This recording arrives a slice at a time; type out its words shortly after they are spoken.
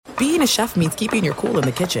being a chef means keeping your cool in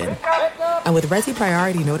the kitchen. And with Resi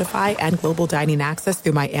Priority Notify and Global Dining Access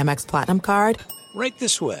through my Amex Platinum card, right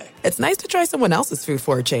this way. It's nice to try someone else's food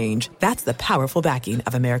for a change. That's the powerful backing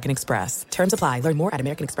of American Express. Terms apply. Learn more at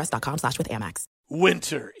americanexpress.com/withAmex.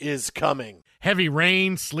 Winter is coming. Heavy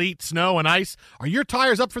rain, sleet, snow, and ice. Are your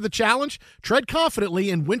tires up for the challenge? Tread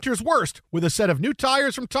confidently in winter's worst with a set of new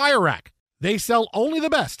tires from Tire Rack. They sell only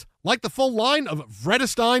the best, like the full line of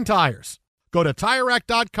Vredestein tires. Go to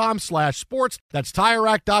TireRack.com/sports. That's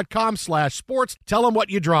TireRack.com/sports. Tell them what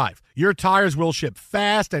you drive. Your tires will ship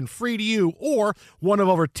fast and free to you or one of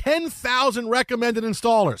over 10,000 recommended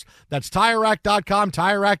installers. That's TireRack.com,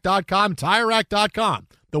 TireRack.com, TireRack.com.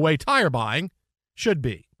 The way tire buying should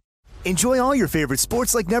be. Enjoy all your favorite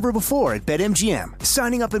sports like never before at BetMGM.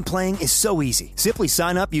 Signing up and playing is so easy. Simply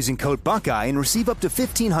sign up using code Buckeye and receive up to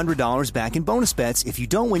 $1,500 back in bonus bets if you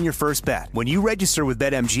don't win your first bet. When you register with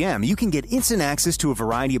BetMGM, you can get instant access to a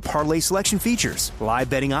variety of parlay selection features, live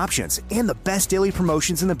betting options, and the best daily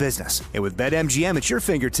promotions in the business. And with BetMGM at your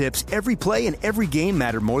fingertips, every play and every game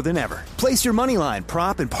matter more than ever. Place your moneyline,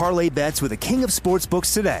 prop, and parlay bets with the king of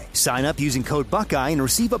sportsbooks today. Sign up using code Buckeye and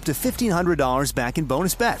receive up to $1,500 back in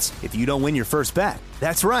bonus bets if you don't win your first bet.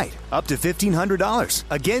 That's right, up to $1,500.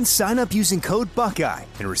 Again, sign up using code Buckeye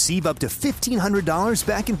and receive up to $1,500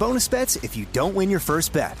 back in bonus bets if you don't win your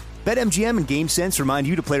first bet. BetMGM and GameSense remind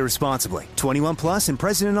you to play responsibly. 21 plus and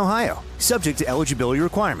present in Ohio. Subject to eligibility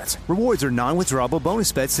requirements. Rewards are non-withdrawable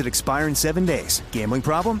bonus bets that expire in 7 days. Gambling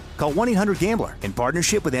problem? Call 1-800-GAMBLER in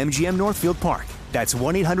partnership with MGM Northfield Park. That's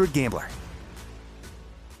 1-800-GAMBLER.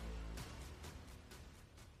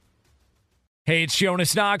 Hey, it's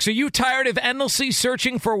Jonas Knox. Are you tired of endlessly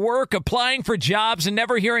searching for work, applying for jobs, and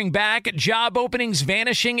never hearing back? Job openings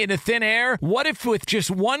vanishing into thin air? What if with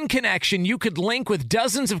just one connection, you could link with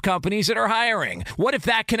dozens of companies that are hiring? What if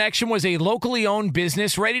that connection was a locally owned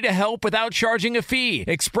business ready to help without charging a fee?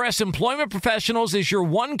 Express Employment Professionals is your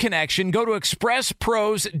one connection. Go to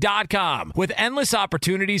expresspros.com. With endless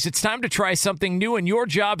opportunities, it's time to try something new in your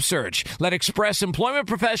job search. Let Express Employment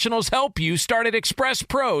Professionals help you. Start at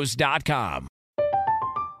expresspros.com.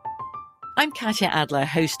 I'm Katya Adler,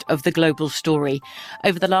 host of The Global Story.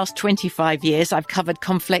 Over the last 25 years, I've covered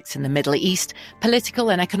conflicts in the Middle East, political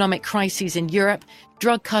and economic crises in Europe,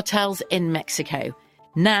 drug cartels in Mexico.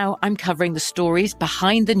 Now I'm covering the stories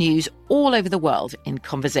behind the news all over the world in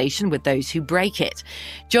conversation with those who break it.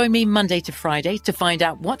 Join me Monday to Friday to find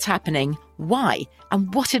out what's happening, why,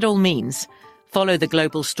 and what it all means. Follow The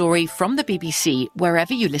Global Story from the BBC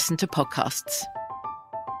wherever you listen to podcasts.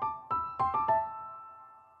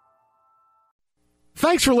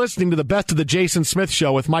 Thanks for listening to the Best of the Jason Smith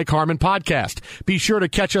Show with Mike Harmon podcast. Be sure to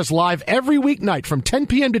catch us live every weeknight from 10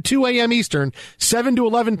 p.m. to 2 a.m. Eastern, 7 to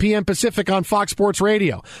 11 p.m. Pacific on Fox Sports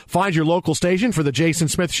Radio. Find your local station for the Jason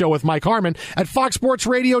Smith Show with Mike Harmon at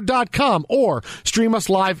foxsportsradio.com or stream us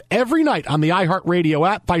live every night on the iHeartRadio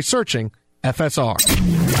app by searching FSR.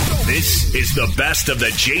 This is the Best of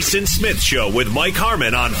the Jason Smith Show with Mike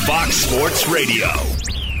Harmon on Fox Sports Radio.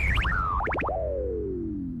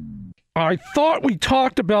 I thought we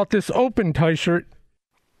talked about this Open T-shirt.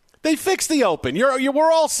 They fixed the Open.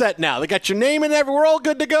 We're all set now. They got your name in there. We're all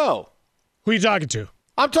good to go. Who are you talking to?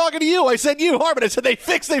 I'm talking to you. I said you, Harmon. I said they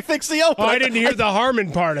fixed the Open. Oh, I didn't hear the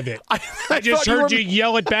Harmon part of it. I just heard you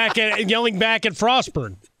yelling back at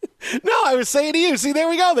Frostburn. No, I was saying to you. See, there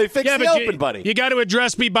we go. They fixed the Open, buddy. You got to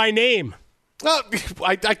address me by name.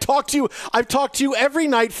 I talk to you. I've talked to you every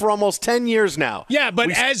night for almost 10 years now. Yeah,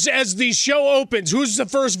 but as the show opens, who's the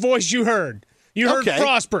first voice you heard? You heard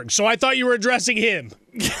Frostberg, so I thought you were addressing him.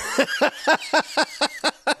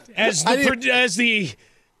 as the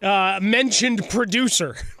mentioned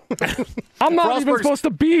producer. I'm not even supposed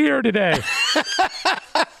to be here today.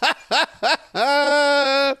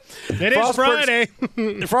 It is Friday.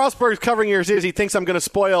 Frostberg's covering your ears. He thinks I'm going to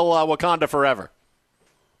spoil Wakanda forever.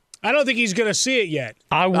 I don't think he's going to see it yet.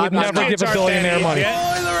 I would never give a billionaire money.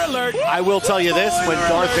 Spoiler alert. I will tell you this. When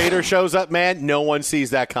Darth Vader shows up, man, no one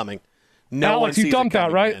sees that coming. No one sees you dumped it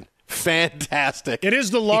coming, that, right? Man. Fantastic. It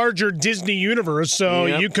is the larger Disney universe, so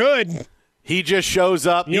you could. He just shows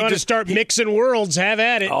up. You want to start mixing worlds, have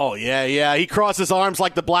at it. Oh, yeah. He crosses arms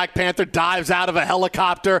like the Black Panther, dives out of a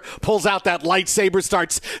helicopter, pulls out that lightsaber,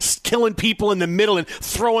 starts killing people in the middle and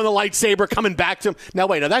throwing the lightsaber, coming back to him. Now,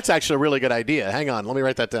 wait, that's actually a really good idea. Hang on. Let me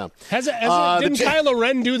write that down. Didn't Kylo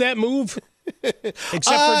Ren do that move? Except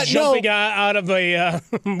for jumping out of a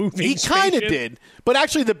movie. He kind of did. But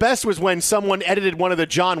actually, the best was when someone edited one of the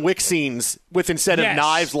John Wick scenes with, instead of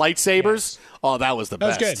knives, lightsabers. Yes. Oh, that was the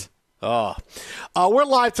best. That was good. We're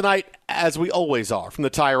live tonight as we always are, from the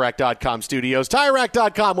TireRack.com studios.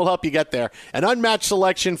 TireRack.com will help you get there. An unmatched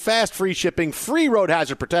selection, fast free shipping, free road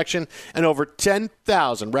hazard protection, and over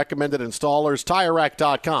 10,000 recommended installers.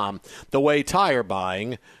 TireRack.com, the way tire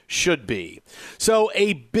buying should be. So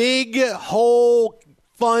a big whole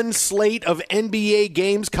fun slate of NBA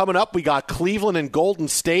games coming up. We got Cleveland and Golden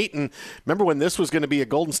State. And remember when this was going to be a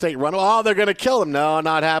Golden State run? Oh, they're going to kill them. No,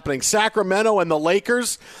 not happening. Sacramento and the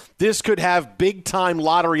Lakers. This could have big-time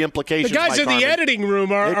lottery implications. The guys in the editing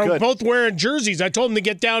room are both wearing jerseys. I told them to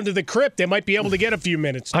get down to the crypt. They might be able to get a few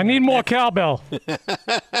minutes. I need more cowbell.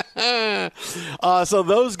 So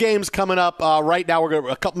those games coming up right now. We're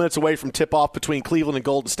a couple minutes away from tip-off between Cleveland and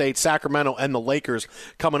Golden State. Sacramento and the Lakers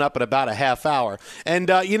coming up in about a half hour.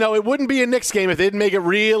 And, it wouldn't be a Knicks game if they didn't make it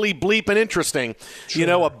really bleeping interesting.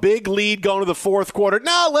 Sure. A big lead going to the fourth quarter.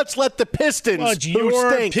 Now let's let the Pistons,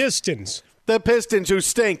 Pistons. The Pistons, who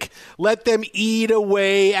stink, let them eat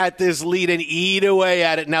away at this lead and eat away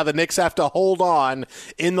at it. Now the Knicks have to hold on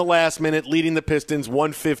in the last minute, leading the Pistons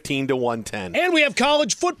 115-110. And we have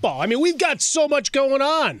college football. I mean, we've got so much going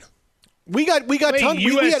on. We got tons.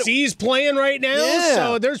 USC's playing right now,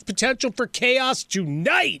 so there's potential for chaos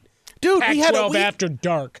tonight. Dude, Pac-12 after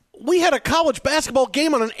dark. We had a college basketball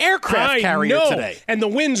game on an aircraft carrier today. And the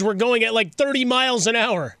winds were going at like 30 miles an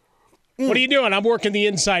hour. What are you doing? I'm working the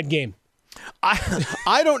inside game.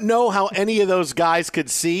 I don't know how any of those guys could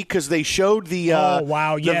see because they showed the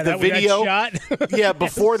the video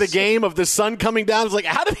before the game of the sun coming down. It's like,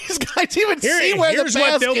 how do these guys even see where the basket is? Here's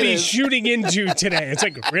what they'll be shooting into today. It's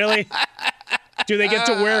like, really? Do they get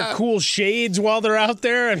to wear cool shades while they're out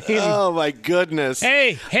there? I mean, oh, my goodness.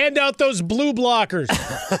 Hey, hand out those blue blockers.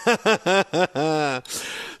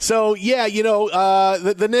 So,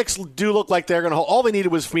 the Knicks do look like they're going to hold. All they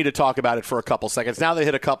needed was for me to talk about it for a couple seconds. Now they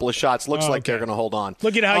hit a couple of shots. Looks like they're going to hold on.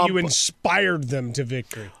 Look at how you inspired them to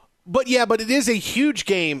victory. But it is a huge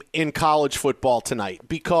game in college football tonight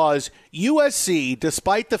because USC,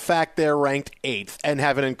 despite the fact they're ranked 8th and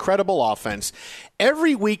have an incredible offense,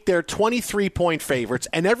 every week they're 23-point favorites,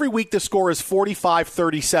 and every week the score is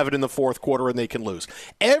 45-37 in the fourth quarter and they can lose.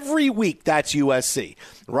 Every week that's USC.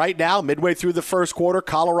 Right now, midway through the first quarter,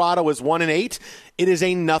 Colorado is 1-8. It is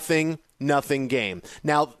a nothing game.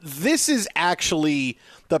 Now, this is actually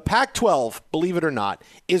the Pac-12, believe it or not,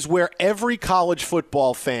 is where every college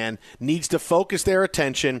football fan needs to focus their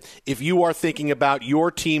attention if you are thinking about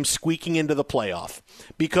your team squeaking into the playoff.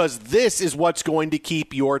 Because this is what's going to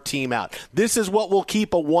keep your team out. This is what will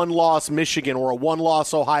keep a one-loss Michigan or a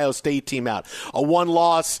one-loss Ohio State team out. A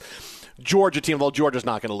one-loss Georgia team, well, Georgia's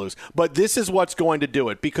not going to lose. But this is what's going to do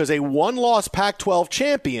it because a one-loss Pac-12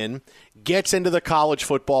 champion gets into the college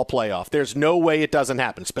football playoff. There's no way it doesn't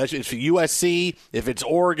happen, especially if it's USC, if it's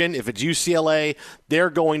Oregon, if it's UCLA,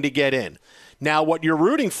 they're going to get in. Now, what you're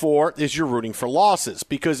rooting for is you're rooting for losses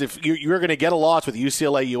because if you're going to get a loss with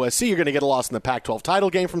UCLA, USC, you're going to get a loss in the Pac-12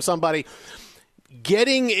 title game from somebody. And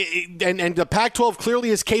the Pac-12 clearly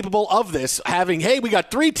is capable of this, we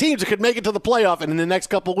got 3 teams that could make it to the playoff, and in the next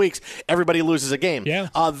couple of weeks, everybody loses a game. Yeah.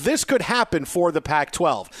 This could happen for the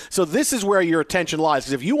Pac-12. So this is where your attention lies,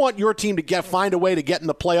 because if you want your team to find a way to get in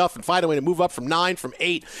the playoff and find a way to move up from 9, from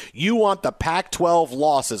 8, you want the Pac-12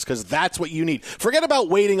 losses, because that's what you need. Forget about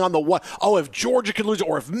waiting on if Georgia could lose,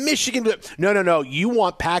 or if Michigan. No. You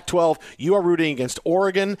want Pac-12. You are rooting against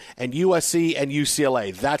Oregon and USC and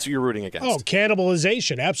UCLA. That's what you're rooting against. Oh,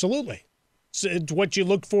 cannibalization, absolutely. It's what you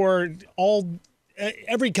look for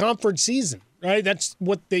every conference season, right? That's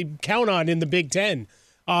what they count on in the Big Ten.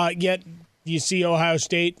 Yet you see Ohio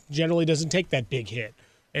State generally doesn't take that big hit.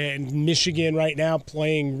 And Michigan right now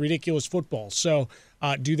playing ridiculous football. So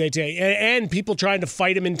do they take – and people trying to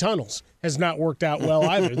fight them in tunnels has not worked out well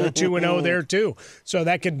either. They're 2-0 there too. So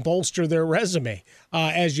that can bolster their resume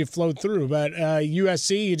as you flow through. But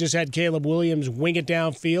USC, you just had Caleb Williams wing it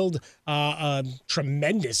downfield. A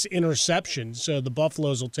tremendous interception. So the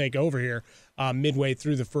Buffaloes will take over here midway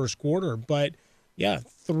through the first quarter. But,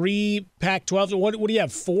 3 Pac-12. What do you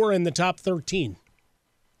have, 4 in the top 13?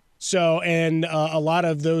 So, and a lot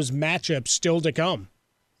of those matchups still to come.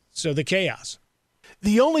 So the chaos.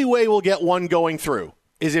 The only way we'll get one going through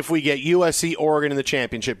is if we get USC, Oregon in the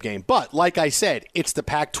championship game. But, like I said, it's the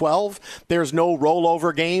Pac-12. There's no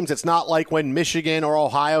rollover games. It's not like when Michigan or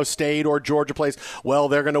Ohio State or Georgia plays,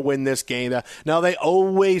 they're going to win this game. No, they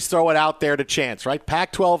always throw it out there to chance, right?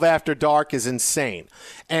 Pac-12 after dark is insane.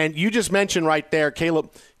 And you just mentioned right there,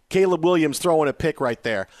 Caleb Williams throwing a pick right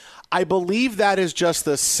there. I believe that is just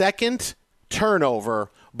the second turnover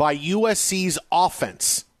by USC's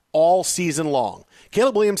offense all season long.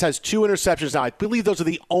 Caleb Williams has 2 interceptions now. I believe those are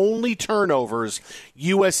the only turnovers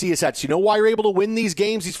USC has had. So you know why you're able to win these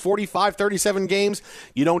games, these 45, 37 games?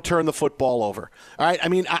 You don't turn the football over. All right? I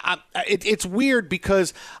mean, it's weird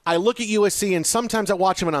because I look at USC and sometimes I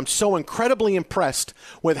watch them and I'm so incredibly impressed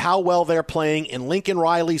with how well they're playing in Lincoln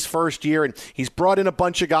Riley's first year. And he's brought in a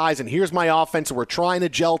bunch of guys, and here's my offense, and we're trying to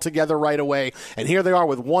gel together right away. And here they are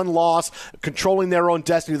with one loss, controlling their own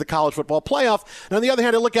destiny to the college football playoff. And on the other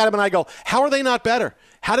hand, I look at them and I go, how are they not better?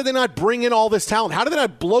 How did they not bring in all this talent? How did they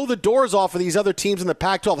not blow the doors off of these other teams in the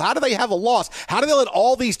Pac-12? How do they have a loss? How do they let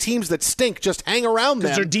all these teams that stink just hang around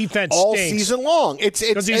them their defense all stinks. Season long?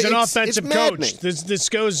 Because he's an offensive coach. This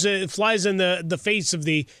flies in the face of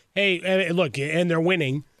the, hey, look, and they're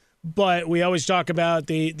winning. But we always talk about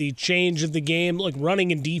the change of the game. Look,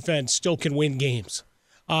 running and defense still can win games.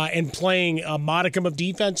 And playing a modicum of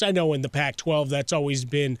defense, I know in the Pac-12 that's always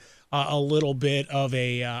been a little bit of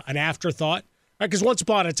an afterthought. Because once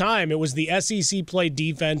upon a time, it was the SEC played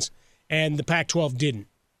defense and the Pac-12 didn't.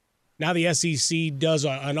 Now the SEC does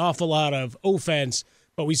an awful lot of offense,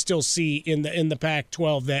 but we still see in the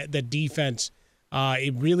Pac-12 that the defense,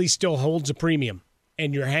 it really still holds a premium.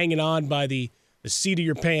 And you're hanging on by the seat of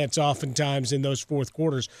your pants oftentimes in those fourth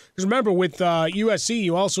quarters. Because remember, with USC,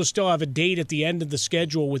 you also still have a date at the end of the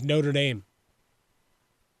schedule with Notre Dame.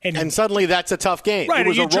 And suddenly that's a tough game. Right, it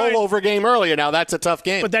was a rollover game earlier. Now that's a tough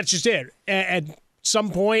game. But that's just it. At some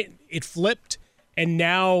point, it flipped, and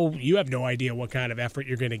now you have no idea what kind of effort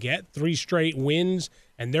you're going to get. 3 straight wins,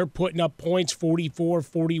 and they're putting up points, 44,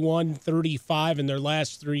 41, 35 in their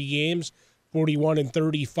last 3 games, 41 and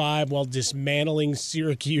 35 while dismantling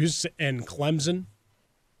Syracuse and Clemson.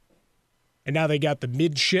 And now they got the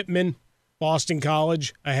midshipmen, Boston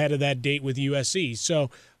College, ahead of that date with USC. So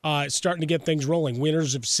starting to get things rolling.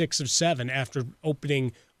 Winners of 6 of 7 after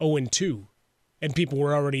opening 0-2. And people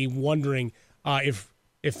were already wondering if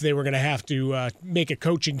they were going to have to make a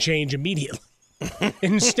coaching change immediately.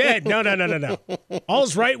 Instead, no.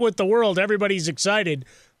 All's right with the world. Everybody's excited.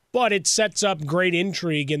 But it sets up great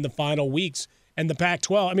intrigue in the final weeks. And the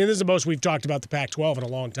Pac-12, I mean, this is the most we've talked about the Pac-12 in a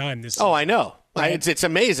long time this season. Oh, I know. Right? It's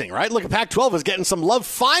amazing, right? Look, Pac-12 is getting some love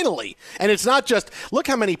finally. And it's not just, look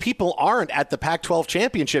how many people aren't at the Pac-12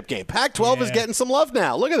 championship game. Pac-12 is getting some love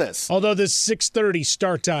now. Look at this. Although this 6:30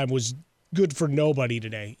 start time was good for nobody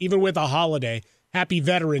today, even with a holiday. Happy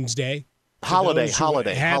Veterans Day. Holiday.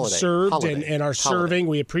 Served and are serving.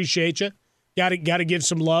 We appreciate you. Got to give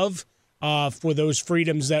some love for those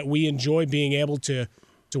freedoms that we enjoy, being able to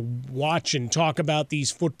watch and talk about these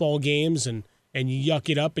football games and yuck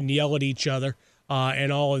it up and yell at each other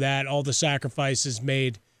and all of that, all the sacrifices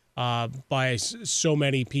made by so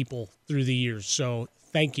many people through the years. So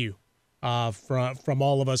thank you from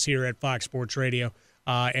all of us here at Fox Sports Radio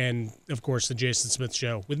and, of course, the Jason Smith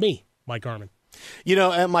Show with me, Mike Harmon. You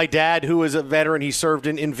know, and my dad, who was a veteran, he served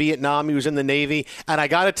in Vietnam. He was in the Navy. And I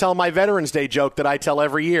got to tell my Veterans Day joke that I tell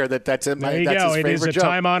every year. That's his favorite joke. It is a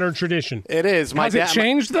time-honored tradition. It is. Has it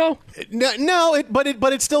changed, though? No, but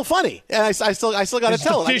it's still funny. And I still got to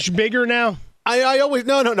tell it. Is the fish bigger now? I always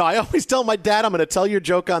I always tell my dad, I'm going to tell your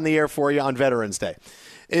joke on the air for you on Veterans Day.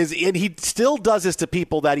 And he still does this to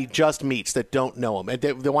people that he just meets that don't know him. And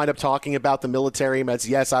they wind up talking about the military. As,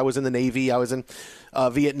 yes, I was in the Navy. I was in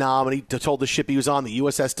Vietnam. And he told the ship he was on, the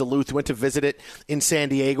USS Duluth. He went to visit it in San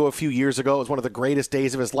Diego a few years ago. It was one of the greatest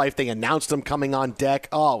days of his life. They announced him coming on deck.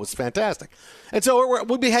 Oh, it was fantastic. And so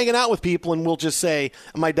we'll be hanging out with people, and we'll just say,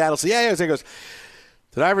 and my dad will say, yeah. He goes,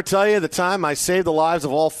 did I ever tell you the time I saved the lives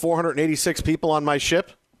of all 486 people on my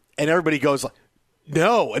ship? And everybody goes like,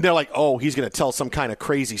 no. And they're like, oh, he's going to tell some kind of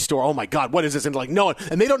crazy story. Oh, my God, what is this? And they're like, no.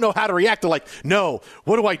 And they don't know how to react. They're like, no,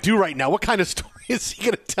 what do I do right now? What kind of story is he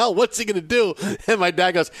going to tell? What's he going to do? And my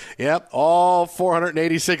dad goes, yep, all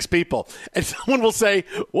 486 people. And someone will say,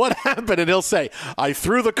 what happened? And he'll say, I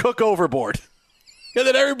threw the cook overboard. And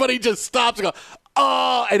then everybody just stops and goes,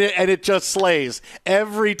 oh, and it just slays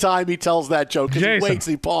every time he tells that joke. Because he waits,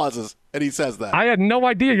 he pauses. And he says that. I had no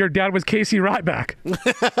idea your dad was Casey Ryback.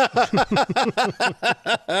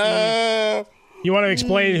 You want to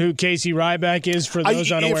explain who Casey Ryback is for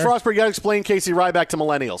those unaware? Frostberg, you got to explain Casey Ryback to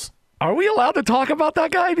millennials. Are we allowed to talk about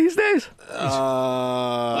that guy these days?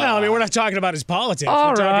 Well, I mean, we're not talking about his politics.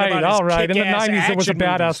 All we're right. In the 90s, there was a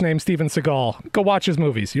badass movies. named Steven Seagal. Go watch his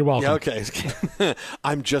movies. You're welcome. Yeah, okay.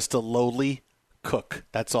 I'm just a lowly cook.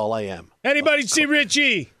 That's all I am. Anybody see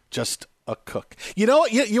Richie? Just a cook. You know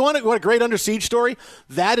what? You want a great Under Siege story?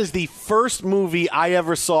 That is the first movie I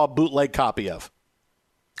ever saw a bootleg copy of.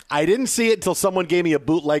 I didn't see it until someone gave me a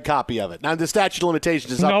bootleg copy of it. Now, the statute of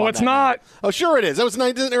limitations is up on No, it's not. Oh, sure it is. That was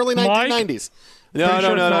early 1990s.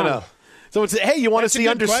 No. Someone said, hey, you want to see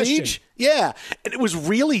Under question. Siege? Yeah. And it was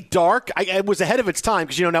really dark. It was ahead of its time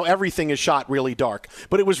because, now everything is shot really dark.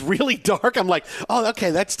 But it was really dark. I'm like, oh,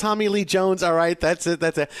 okay, that's Tommy Lee Jones. All right, that's it.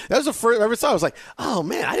 That was the first I ever saw. I was like, oh,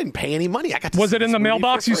 man, I didn't pay any money. I got to Was it in the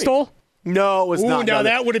mailbox you stole? No, it was not. Now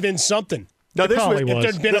that would have been something. No, this was. If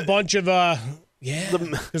there'd been a bunch of,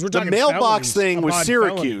 The mailbox thing was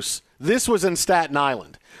Syracuse. This was in Staten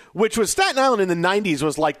Island, which was Staten Island in the 90s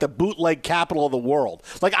was like the bootleg capital of the world.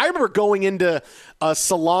 Like, I remember going into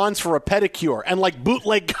salons for a pedicure, and like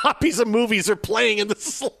bootleg copies of movies are playing in the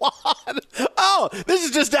salon. Oh, this is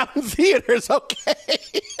just out in theaters. Okay.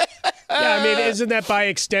 Yeah, I mean, isn't that by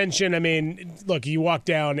extension? I mean, look, you walk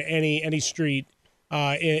down any street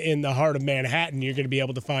in the heart of Manhattan, you're going to be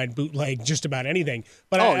able to find bootleg just about anything.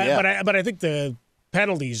 But I think the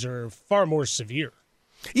penalties are far more severe.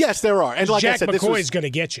 Yes, there are. And like Jack I said, McCoy's going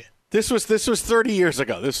to get you. This was 30 years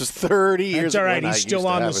ago. This was 30 years ago. That's all right. He's still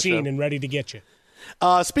on the scene and ready to get you.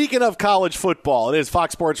 Speaking of college football, it is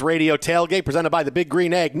Fox Sports Radio Tailgate presented by the Big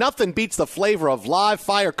Green Egg. Nothing beats the flavor of live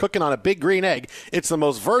fire cooking on a Big Green Egg. It's the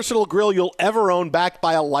most versatile grill you'll ever own, backed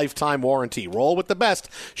by a lifetime warranty. Roll with the best.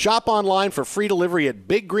 Shop online for free delivery at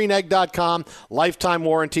biggreenegg.com. Lifetime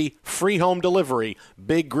warranty, free home delivery,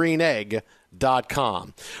 biggreenegg.com.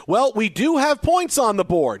 Well, we do have points on the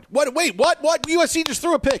board. Wait, what? USC just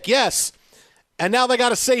threw a pick, yes. And now they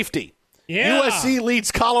got a safety. Yeah. USC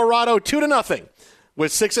leads Colorado 2-0.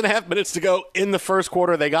 With 6.5 minutes to go in the first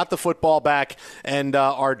quarter, they got the football back and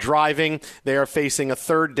are driving. They are facing a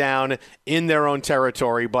third down in their own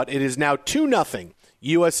territory, but it is now 2-0.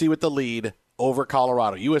 USC with the lead over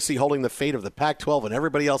Colorado. USC holding the fate of the Pac-12 and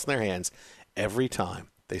everybody else in their hands every time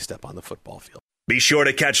they step on the football field. Be sure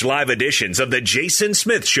to catch live editions of The Jason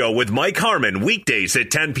Smith Show with Mike Harmon weekdays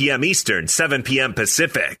at 10 p.m. Eastern, 7 p.m.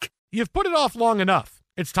 Pacific. You've put it off long enough.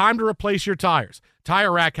 It's time to replace your tires.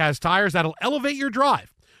 Tire Rack has tires that'll elevate your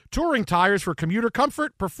drive. Touring tires for commuter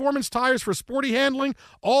comfort, performance tires for sporty handling,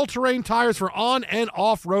 all-terrain tires for on- and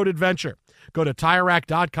off-road adventure. Go to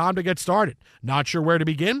TireRack.com to get started. Not sure where to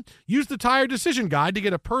begin? Use the Tire Decision Guide to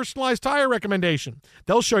get a personalized tire recommendation.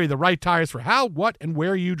 They'll show you the right tires for how, what, and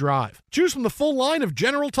where you drive. Choose from the full line of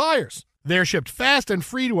General Tires. They're shipped fast and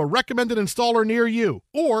free to a recommended installer near you.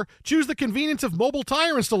 Or choose the convenience of mobile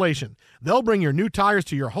tire installation. They'll bring your new tires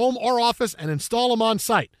to your home or office and install them on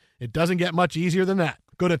site. It doesn't get much easier than that.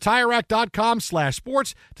 Go to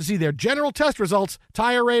TireRack.com/sports to see their general test results,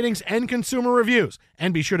 tire ratings, and consumer reviews.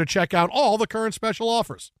 And be sure to check out all the current special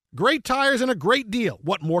offers. Great tires and a great deal.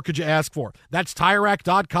 What more could you ask for? That's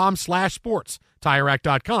TireRack.com/sports.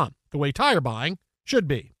 TireRack.com, the way tire buying should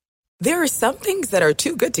be. There are some things that are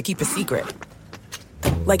too good to keep a secret.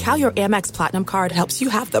 Like how your Amex Platinum card helps you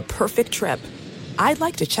have the perfect trip. I'd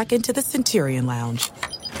like to check into the Centurion Lounge.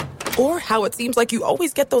 Or how it seems like you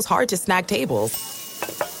always get those hard-to-snag tables.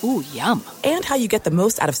 Ooh, yum. And how you get the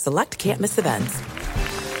most out of select can't-miss events.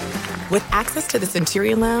 With access to the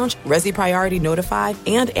Centurion Lounge, Resi Priority Notified,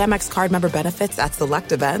 and Amex card member benefits at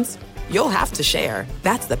select events, you'll have to share.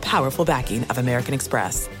 That's the powerful backing of American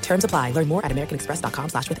Express. Terms apply. Learn more at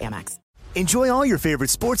americanexpress.com/withAmex. Enjoy all your favorite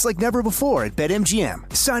sports like never before at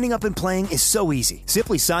BetMGM. Signing up and playing is so easy.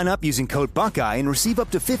 Simply sign up using code Buckeye and receive up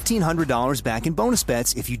to $1,500 back in bonus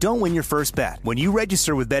bets if you don't win your first bet. When you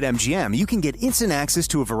register with BetMGM, you can get instant access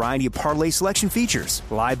to a variety of parlay selection features,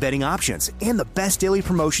 live betting options, and the best daily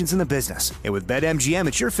promotions in the business. And with BetMGM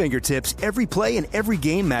at your fingertips, every play and every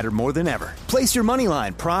game matter more than ever. Place your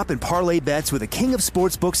moneyline, prop, and parlay bets with the king of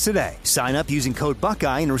sportsbooks today. Sign up using code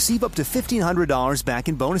Buckeye and receive up to $1,500 back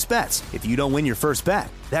in bonus bets if you don't win your first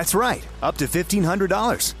bet. That's right, up to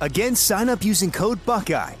 $1,500. Again, sign up using code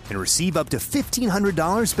Buckeye and receive up to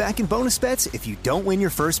 $1,500 back in bonus bets if you don't win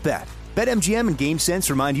your first bet. BetMGM and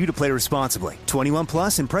GameSense remind you to play responsibly. 21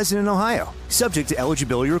 plus and present in Ohio. Subject to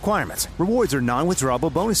eligibility requirements. Rewards are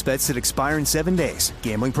non-withdrawable bonus bets that expire in 7 days.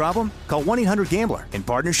 Gambling problem? Call 1-800-GAMBLER in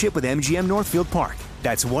partnership with MGM Northfield Park.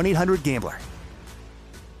 That's 1-800-GAMBLER.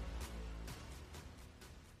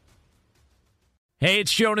 Hey,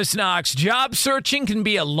 it's Jonas Knox. Job searching can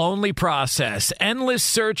be a lonely process. Endless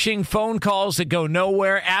searching, phone calls that go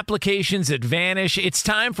nowhere, applications that vanish. It's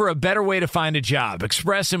time for a better way to find a job.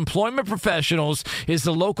 Express Employment Professionals is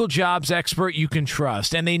the local jobs expert you can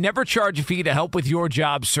trust, and they never charge a fee to help with your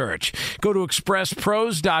job search. Go to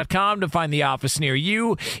expresspros.com to find the office near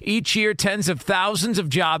you. Each year, tens of thousands of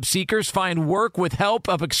job seekers find work with help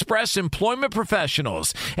of Express Employment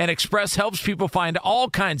Professionals, and Express helps people find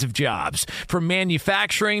all kinds of jobs, from manufacturing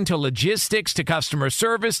manufacturing to logistics to customer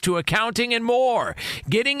service to accounting and more.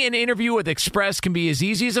 Getting an interview with Express can be as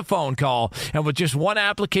easy as a phone call. And with just one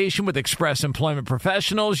application with Express Employment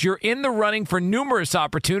Professionals, you're in the running for numerous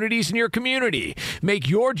opportunities in your community. Make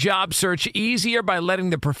your job search easier by letting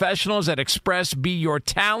the professionals at Express be your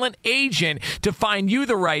talent agent to find you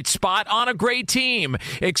the right spot on a great team.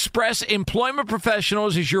 Express Employment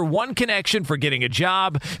Professionals is your one connection for getting a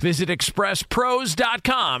job. Visit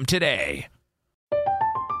expresspros.com today.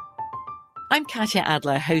 I'm Katya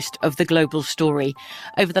Adler, host of The Global Story.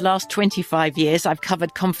 Over the last 25 years, I've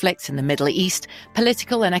covered conflicts in the Middle East,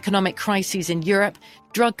 political and economic crises in Europe,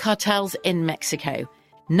 drug cartels in Mexico.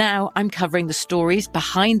 Now I'm covering the stories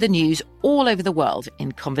behind the news all over the world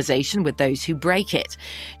in conversation with those who break it.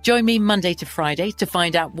 Join me Monday to Friday to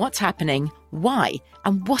find out what's happening, why,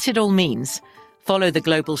 and what it all means. Follow The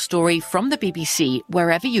Global Story from the BBC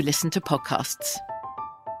wherever you listen to podcasts.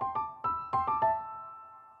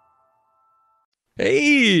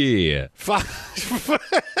 Hey! Fox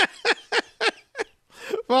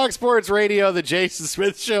Sports Radio, the Jason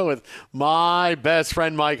Smith Show with my best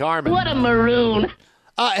friend Mike Harmon. What a maroon!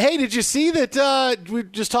 Hey, did you see that we were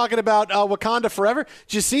just talking about Wakanda Forever?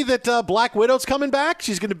 Did you see that Black Widow's coming back?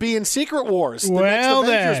 She's going to be in Secret Wars, the next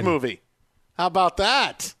Avengers movie. How about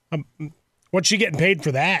that? What's she getting paid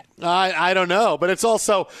for that? I don't know, but it's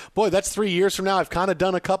also, boy, that's 3 years from now. I've kind of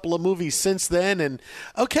done a couple of movies since then, and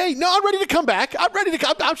okay, no, I'm ready to come back.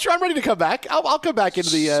 I'm sure I'm ready to come back. I'll come back into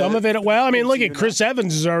the some of it. Well, I mean, look at Chris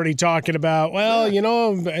Evans is already talking about. Well, you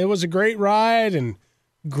know, it was a great ride and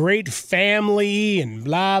great family and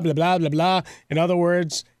blah blah blah blah blah. In other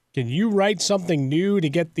words, can you write something new to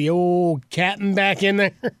get the old captain back in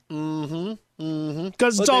there?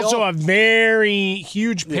 Because it's also a very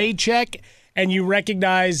huge paycheck. And you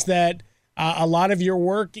recognize that a lot of your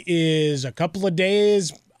work is a couple of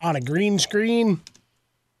days on a green screen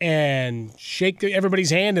and shake everybody's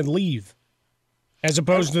hand and leave, as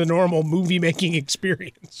opposed to the normal movie-making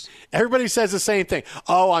experience. Everybody says the same thing.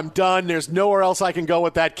 Oh, I'm done. There's nowhere else I can go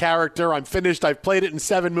with that character. I'm finished. I've played it in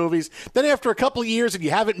 7 movies. Then after a couple of years and you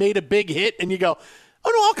haven't made a big hit and you go,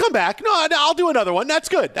 oh, no, I'll come back. No, I'll do another one. That's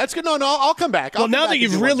good. That's good. No, I'll come back. Well, now that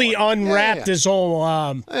you've really unwrapped this whole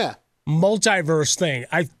multiverse thing,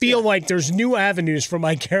 I feel like there's new avenues for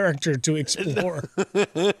my character to explore.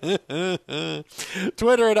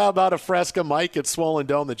 Twitter at About a Fresca, Mike at Swollen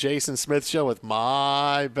Dome, the Jason Smith Show with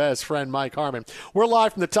my best friend Mike Harmon. We're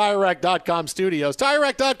live from the TireRack.com studios.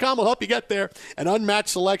 TireRack.com will help you get there. An unmatched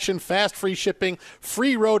selection, fast free shipping,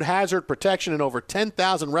 free road hazard protection, and over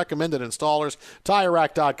 10,000 recommended installers.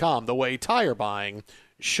 TireRack.com, the way tire buying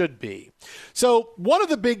should be. So one of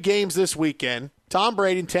the big games this weekend, Tom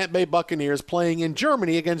Brady and Tampa Bay Buccaneers playing in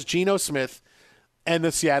Germany against Geno Smith and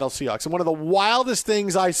the Seattle Seahawks. And one of the wildest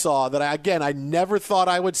things I saw that, I never thought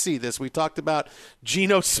I would see this. We talked about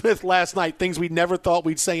Geno Smith last night, things we never thought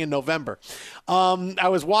we'd say in November. I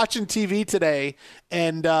was watching TV today,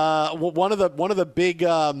 and one of the big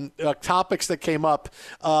topics that came up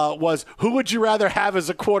was, who would you rather have as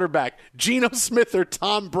a quarterback, Geno Smith or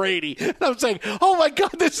Tom Brady? And I'm saying, oh, my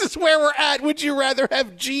God, this is where we're at. Would you rather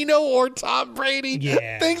have Geno or Tom Brady?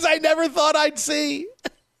 Yeah. Things I never thought I'd see.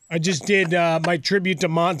 I just did my tribute to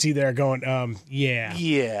Monty there going, yeah.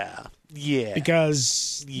 Yeah.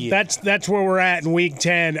 Because that's where we're at in Week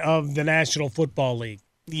 10 of the National Football League.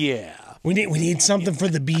 Yeah. We need something for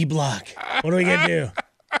the B block. What are we going to do?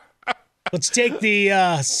 Let's take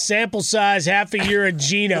the sample size half a year of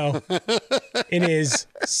Geno in his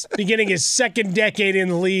beginning his second decade in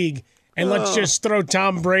the league, and let's just throw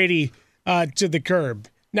Tom Brady to the curb.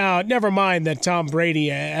 Now, never mind that Tom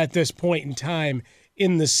Brady at this point in time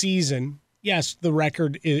in the season, yes, the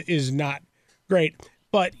record is not great,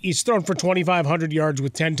 but he's thrown for 2,500 yards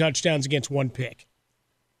with 10 touchdowns against 1 pick.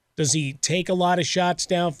 Does he take a lot of shots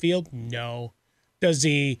downfield? No. Do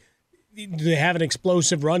they have an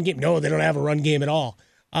explosive run game? No, they don't have a run game at all.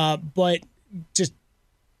 But just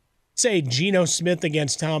say Geno Smith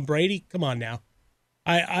against Tom Brady? Come on now.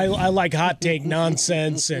 I like hot take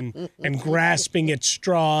nonsense and grasping at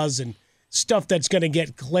straws and stuff that's going to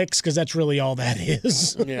get clicks, because that's really all that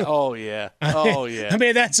is. Yeah. Oh yeah. Oh yeah. I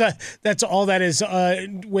mean, that's all that is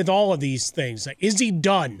with all of these things. Like, is he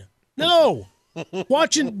done? No.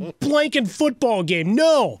 Watching blanking football game?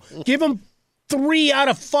 No. Give him 3 out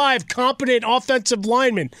of 5 competent offensive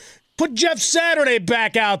linemen. Put Jeff Saturday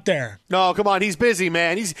back out there. No, come on. He's busy,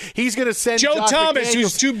 man. He's going to send Joe Josh Thomas, McDaniels.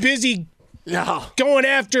 who's too busy going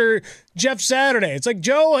after Jeff Saturday. It's like,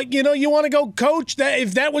 Joe, you want to go coach? That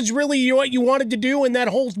if that was really what you wanted to do in that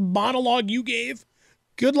whole monologue you gave,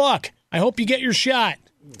 good luck. I hope you get your shot.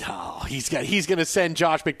 No, he's going to send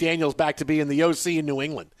Josh McDaniels back to being the OC in New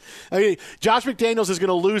England. I mean, Josh McDaniels is going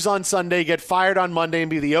to lose on Sunday, get fired on Monday, and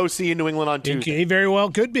be the OC in New England on Tuesday. He very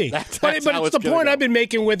well could be. That's but it's the point go. I've been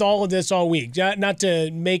making with all of this all week. Not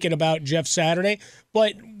to make it about Jeff Saturday,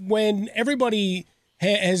 but when everybody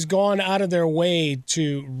has gone out of their way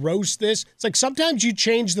to roast this, it's like sometimes you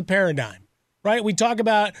change the paradigm, right? We talk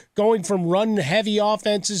about going from run-heavy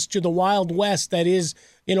offenses to the Wild West that is –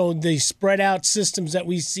 the spread out systems that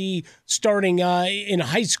we see starting in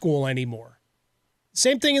high school anymore.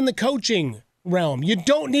 Same thing in the coaching realm. You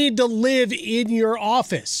don't need to live in your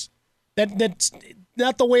office. That's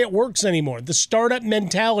not the way it works anymore. The startup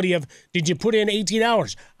mentality of, did you put in 18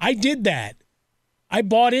 hours? I did that. I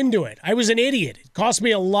bought into it. I was an idiot. It cost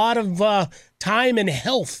me a lot of time and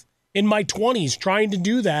health in my 20s trying to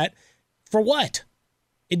do that. For what?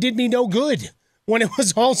 It did me no good when it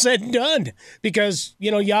was all said and done, because,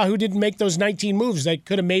 Yahoo didn't make those 19 moves that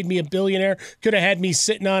could have made me a billionaire, could have had me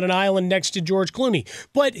sitting on an island next to George Clooney.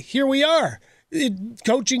 But here we are.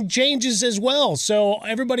 Coaching changes as well. So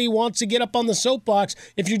everybody wants to get up on the soapbox.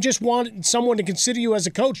 If you just want someone to consider you as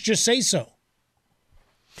a coach, just say so.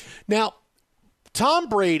 Now, Tom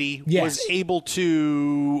Brady was able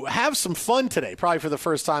to have some fun today, probably for the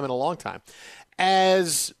first time in a long time,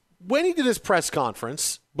 as when he did his press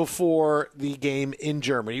conference before the game in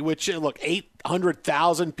Germany, which, look,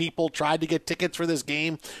 800,000 people tried to get tickets for this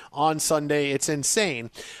game on Sunday. It's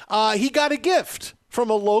insane. He got a gift from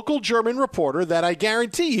a local German reporter that I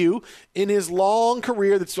guarantee you, in his long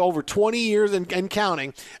career that's over 20 years and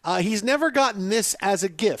counting, he's never gotten this as a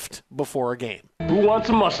gift before a game. Who wants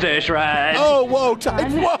a mustache ride? Oh, whoa.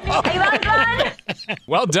 Whoa. Hey,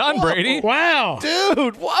 well done, Brady. Wow.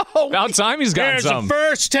 Dude, whoa. About time he's got some. There's a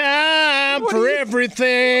first time for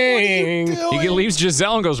everything. He leaves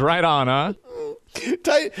Giselle and goes right on, huh?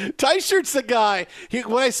 Tyshert's the guy.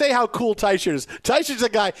 When I say how cool Tyshirt is, Tyshert's the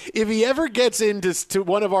guy. If he ever gets into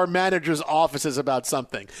one of our managers' offices about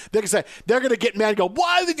something, they're going to get mad and go,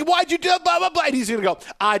 why'd you do blah, blah, blah? And he's going to go,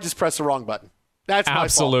 I just pressed the wrong button. That's my fault.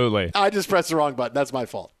 Absolutely. I just pressed the wrong button. That's my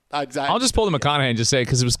fault. I'll just pull the McConaughey and just say,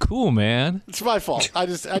 because it was cool, man. It's my fault. I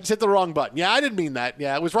just hit the wrong button. Yeah, I didn't mean that.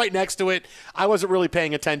 Yeah, it was right next to it. I wasn't really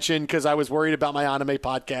paying attention because I was worried about my anime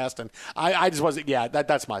podcast, and I just wasn't. Yeah,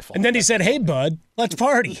 that's my fault. And then he said, hey, bud, let's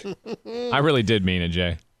party. I really did mean it,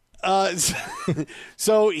 Jay.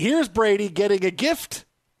 So here's Brady getting a gift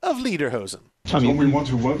of Lederhosen. We want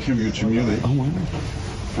to welcome you to Munich. Oh, wow.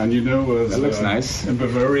 And that looks nice. In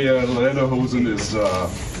Bavaria, Lederhosen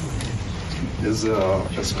is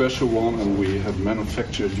a special one, and we have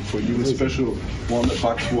manufactured for you a special one, a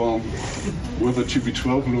box one, with a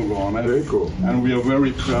TB12 logo on it. Very cool. And we are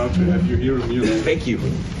very proud to have you here in Munich. Thank you.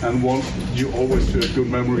 And want you always to have good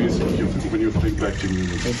memories when you think back to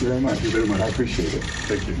Munich. Thank you very much. Thank you very much. I appreciate it.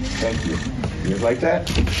 Thank you. Thank you. You like that?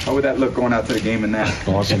 How would that look going out to the game in that?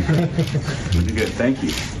 Awesome. Pretty good. Thank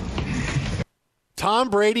you. Tom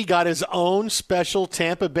Brady got his own special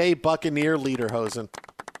Tampa Bay Buccaneer Lederhosen.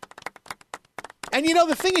 And,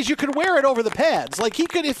 the thing is, you could wear it over the pads. Like, he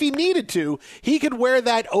could, if he needed to, he could wear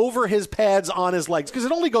that over his pads on his legs, because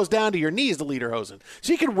it only goes down to your knees, the Lederhosen.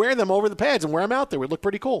 So he could wear them over the pads and wear them out there. It would look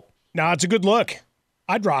pretty cool. No, it's a good look.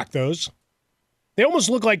 I'd rock those. They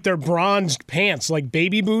almost look like they're bronzed pants, like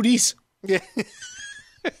baby booties. Yeah.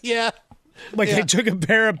 Yeah. Like they took a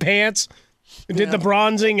pair of pants, did the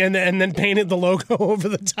bronzing, and then painted the logo over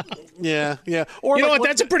the top. Yeah, yeah. Or you know what?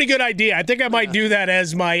 That's a pretty good idea. I think I might do that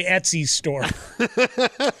as my Etsy store.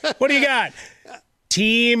 What do you got?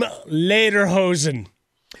 Team Lederhosen.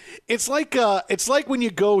 It's like when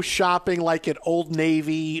you go shopping, like at Old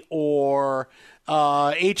Navy or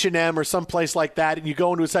H&M or someplace like that, and you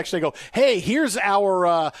go into a section and go, hey, here's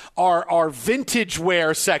our vintage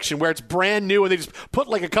wear section where it's brand new, and they just put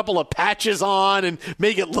like a couple of patches on and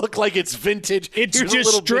make it look like it's vintage. It's here's just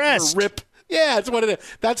a little stressed. Bit of a rip. Yeah, it's what it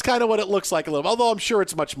is. That's kind of what it looks like a little. Although I'm sure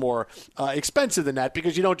it's much more expensive than that,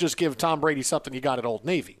 because you don't just give Tom Brady something you got at Old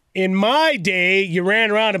Navy. In my day, you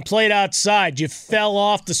ran around and played outside. You fell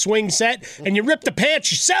off the swing set, and you ripped the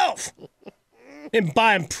pants yourself. Didn't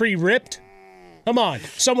buy them pre-ripped. Come on.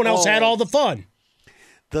 Someone else had all the fun.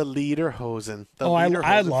 The Lederhosen.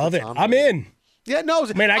 I love it. I'm in. Yeah, no.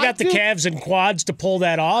 Man, I got the calves and quads to pull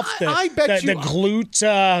that off. I bet the glute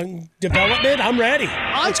development. I'm ready.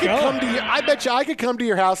 Let's go. I bet you I could come to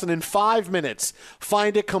your house and in 5 minutes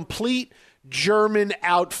find a complete German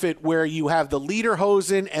outfit where you have the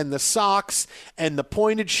Lederhosen and the socks and the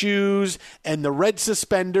pointed shoes and the red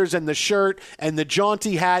suspenders and the shirt and the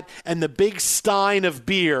jaunty hat and the big stein of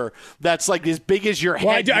beer that's like as big as your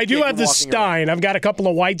head. Well, I do have the stein. I've got a couple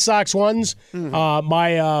of White Sox ones.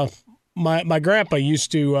 my grandpa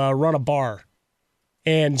used to run a bar.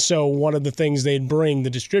 And so one of the things they'd bring, the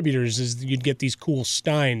distributors, is you'd get these cool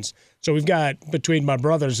steins. So we've got, between my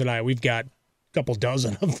brothers and I, we've got a couple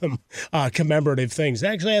dozen of them, commemorative things. They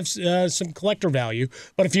actually have some collector value,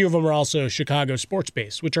 but a few of them are also Chicago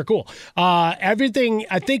sports-based, which are cool. Everything,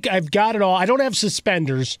 I think I've got it all. I don't have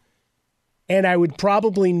suspenders, and I would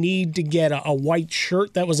probably need to get a white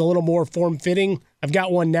shirt that was a little more form-fitting. I've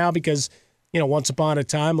got one now because, once upon a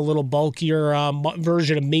time, a little bulkier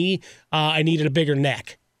version of me, I needed a bigger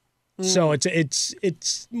neck. So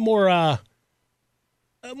it's more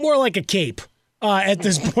like a cape. At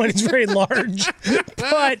this point, it's very large.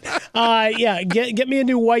 But, get me a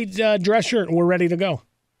new white dress shirt, and we're ready to go.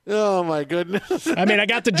 Oh, my goodness. I mean, I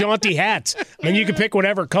got the jaunty hats. I mean, you can pick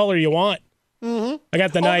whatever color you want. Mm-hmm. I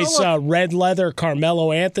got the nice red leather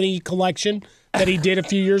Carmelo Anthony collection that he did a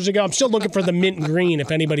few years ago. I'm still looking for the mint green if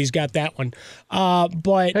anybody's got that one.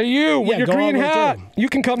 But hey, you with your green hat, you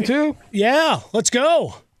can come too. Yeah, let's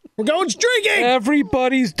go. We're going streaking.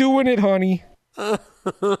 Everybody's doing it, honey. A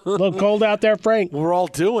little cold out there, Frank. We're all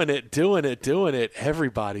doing it.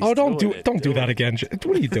 Everybody's don't do that again.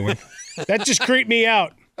 What are you doing? That just creeped me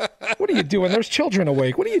out. What are you doing? There's children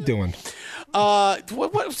awake. What are you doing?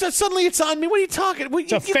 Suddenly it's on me. What are you talking?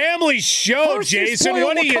 It's a family show, Jason.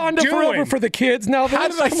 What are you Wakanda doing? Forever for the kids now. How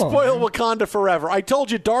did I spoil Wakanda Forever? I told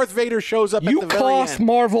you Darth Vader shows up at the very end. You cost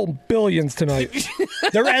Marvel billions tonight.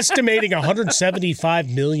 They're estimating 175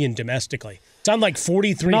 million domestically. It's on like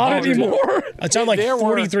 4,300. Not anymore. It's on like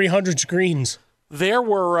 4,300 screens. There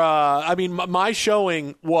were, my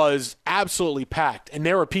showing was absolutely packed, and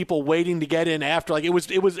there were people waiting to get in after. Like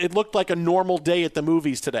it looked like a normal day at the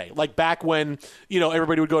movies today. Like back when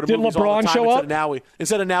everybody would go to movies all the time. Show up?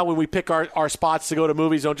 Instead of now when we pick our spots to go to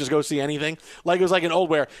movies, don't just go see anything. Like it was like an old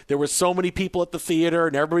where there were so many people at the theater,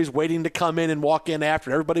 and everybody's waiting to come in and walk in after.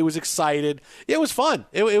 And everybody was excited. It was fun.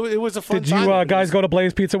 It was a fun time. Did you guys go to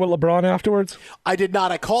Blaze Pizza with LeBron afterwards? I did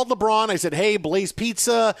not. I called LeBron. I said, "Hey, Blaze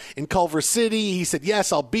Pizza in Culver City." He said,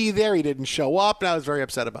 "Yes, I'll be there." He didn't show up, and I was very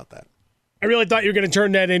upset about that. I really thought you were going to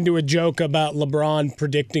turn that into a joke about LeBron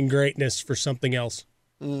predicting greatness for something else,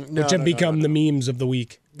 which have become the memes of the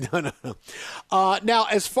week. No. Now,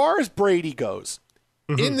 as far as Brady goes,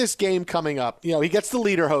 in this game coming up, he gets the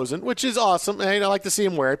lederhosen, which is awesome. I like to see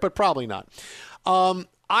him wear it, but probably not.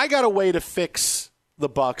 I got a way to fix the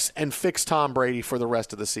Bucs and fix Tom Brady for the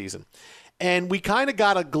rest of the season. And we kind of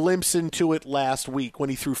got a glimpse into it last week when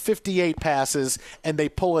he threw 58 passes and they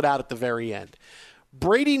pull it out at the very end.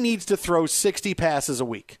 Brady needs to throw 60 passes a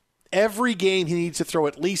week. Every game he needs to throw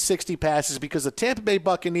at least 60 passes because the Tampa Bay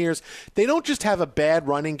Buccaneers, they don't just have a bad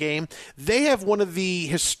running game. They have one of the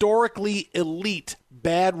historically elite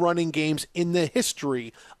bad running games in the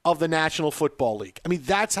history of the National Football League. I mean,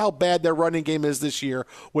 that's how bad their running game is this year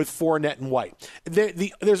with Fournette and White.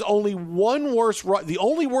 There's only one worse, the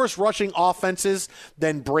only worse rushing offenses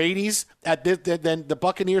than Brady's than the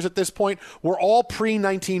Buccaneers at this point were all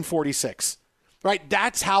pre-1946. Right,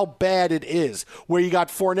 that's how bad it is, where you got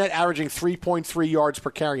Fournette averaging 3.3 yards per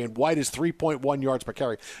carry and White is 3.1 yards per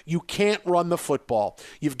carry. You can't run the football.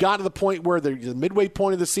 You've got to the point where the midway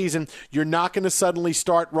point of the season, you're not going to suddenly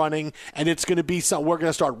start running, and it's going to be we're going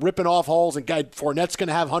to start ripping off holes, and Fournette's going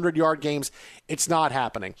to have 100-yard games. It's not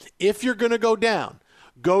happening. If you're going to go down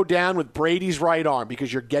with Brady's right arm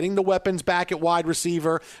because you're getting the weapons back at wide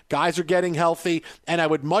receiver. Guys are getting healthy. And I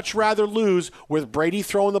would much rather lose with Brady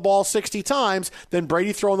throwing the ball 60 times than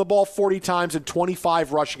Brady throwing the ball 40 times and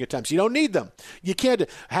 25 rushing attempts. You don't need them. You can't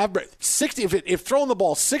have 60. If throwing the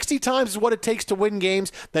ball 60 times is what it takes to win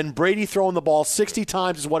games, then Brady throwing the ball 60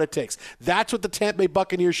 times is what it takes. That's what the Tampa Bay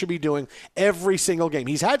Buccaneers should be doing every single game.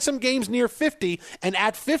 He's had some games near 50 and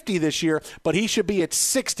at 50 this year, but he should be at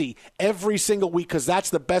 60 every single week because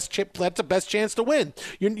that's the best chance to win.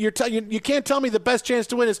 You can't tell me the best chance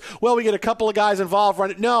to win is, well, we get a couple of guys involved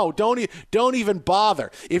running. No, don't even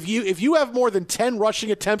bother. If you have more than 10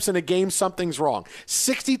 rushing attempts in a game, something's wrong.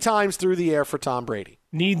 60 times through the air for Tom Brady.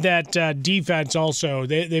 Need that defense also.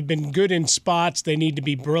 They've been good in spots. They need to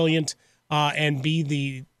be brilliant and be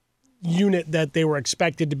the unit that they were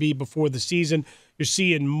expected to be before the season. You're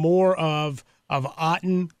seeing more of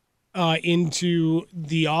Otten into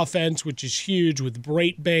the offense, which is huge, with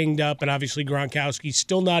Brate banged up, and obviously Gronkowski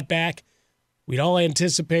still not back. We'd all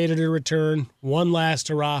anticipated a return, one last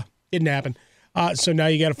hurrah. Didn't happen. So now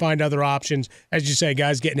you got to find other options. As you say,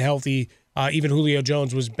 guys getting healthy. Even Julio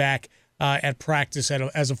Jones was back at practice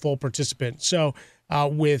as a full participant. So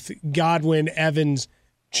with Godwin, Evans,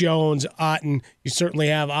 Jones, Otten, you certainly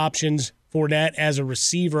have options for that as a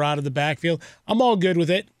receiver out of the backfield. I'm all good with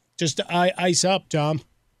it. Just ice up, Tom.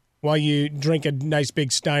 while you drink a nice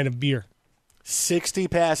big stein of beer. 60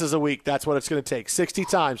 passes a week. That's what it's going to take. 60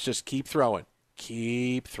 times. Just keep throwing.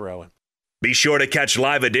 Keep throwing. Be sure to catch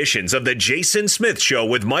live editions of The Jason Smith Show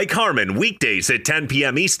with Mike Harmon weekdays at 10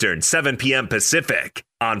 p.m. Eastern, 7 p.m. Pacific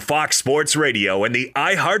on Fox Sports Radio and the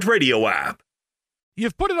iHeartRadio app.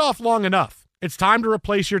 You've put it off long enough. It's time to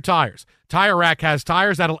replace your tires. Tire Rack has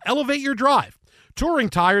tires that'll elevate your drive. Touring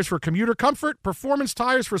tires for commuter comfort, performance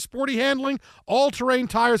tires for sporty handling, all-terrain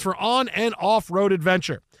tires for on- and off-road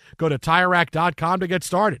adventure. Go to TireRack.com to get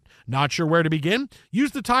started. Not sure where to begin?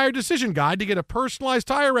 Use the Tire Decision Guide to get a personalized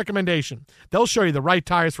tire recommendation. They'll show you the right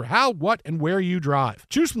tires for how, what, and where you drive.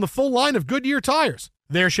 Choose from the full line of Goodyear tires.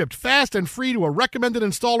 They're shipped fast and free to a recommended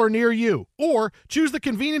installer near you. Or choose the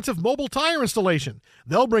convenience of mobile tire installation.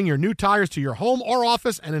 They'll bring your new tires to your home or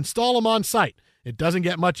office and install them on site. It doesn't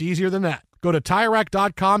get much easier than that. Go to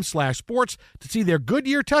TireRack.com/sports to see their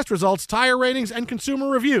Goodyear test results, tire ratings, and consumer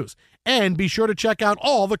reviews. And be sure to check out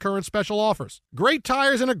all the current special offers. Great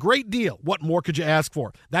tires and a great deal. What more could you ask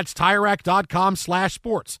for? That's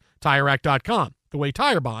TireRack.com/sports. TireRack.com, the way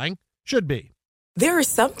tire buying should be. There are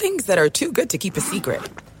some things that are too good to keep a secret.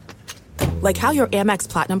 Like how your Amex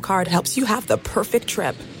Platinum card helps you have the perfect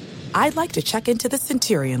trip. I'd like to check into the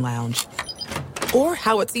Centurion Lounge. Or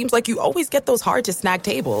how it seems like you always get those hard-to-snag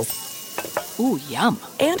tables. Ooh, yum.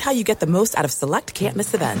 And how you get the most out of select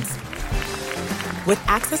can't-miss events. With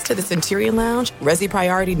access to the Centurion Lounge, Resi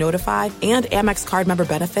Priority Notified, and Amex card member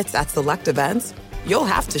benefits at select events, you'll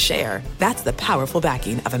have to share. That's the powerful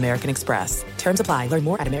backing of American Express. Terms apply. Learn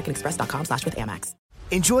more at americanexpress.com/withAmex.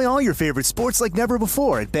 Enjoy all your favorite sports like never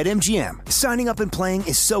before at BetMGM. Signing up and playing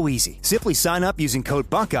is so easy. Simply sign up using code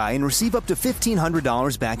Buckeye and receive up to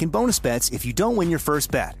 $1,500 back in bonus bets if you don't win your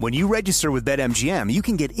first bet. When you register with BetMGM, you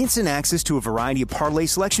can get instant access to a variety of parlay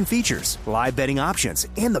selection features, live betting options,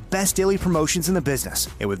 and the best daily promotions in the business.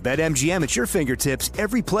 And with BetMGM at your fingertips,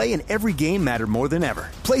 every play and every game matter more than ever.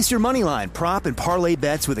 Place your moneyline, prop, and parlay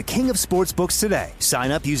bets with the king of sportsbooks today.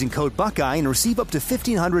 Sign up using code Buckeye and receive up to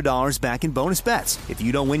 $1,500 back in bonus bets if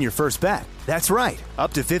you don't win your first bet. That's right,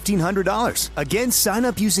 up to $1,500. Again, sign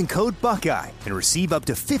up using code Buckeye and receive up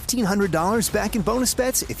to $1,500 back in bonus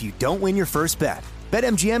bets if you don't win your first bet.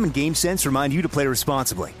 BetMGM and GameSense remind you to play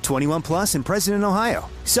responsibly. 21 plus and present in Ohio.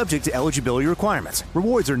 Subject to eligibility requirements.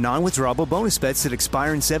 Rewards are non-withdrawable bonus bets that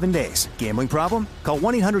expire in 7 days. Gambling problem? Call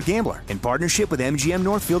 1-800-GAMBLER in partnership with MGM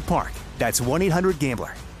Northfield Park. That's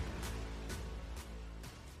 1-800-GAMBLER.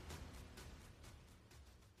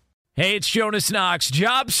 Hey, it's Jonas Knox.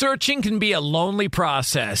 Job searching can be a lonely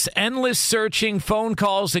process. Endless searching, phone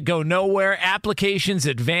calls that go nowhere, applications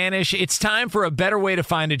that vanish. It's time for a better way to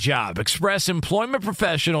find a job. Express Employment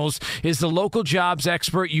Professionals is the local jobs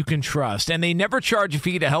expert you can trust, and they never charge a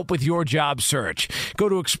fee to help with your job search. Go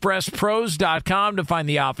to expresspros.com to find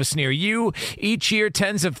the office near you. Each year,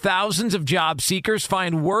 tens of thousands of job seekers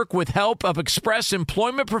find work with help of Express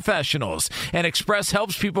Employment Professionals, and Express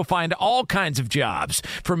helps people find all kinds of jobs,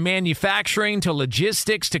 from manufacturing to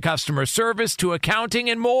logistics to customer service to accounting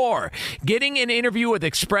and more. Getting an interview with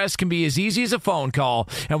Express can be as easy as a phone call,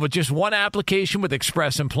 and with just one application with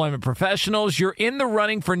Express Employment Professionals, you're in the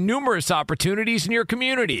running for numerous opportunities in your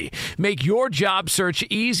community. Make your job search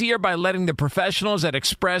easier by letting the professionals at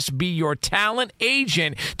Express be your talent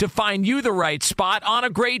agent to find you the right spot on a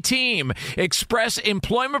great team. Express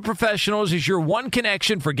Employment Professionals is your one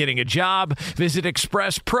connection for getting a job. Visit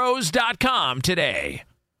expresspros.com today.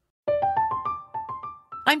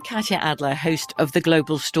 I'm Katya Adler, host of The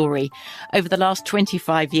Global Story. Over the last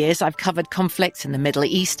 25 years, I've covered conflicts in the Middle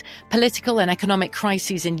East, political and economic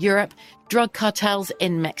crises in Europe, drug cartels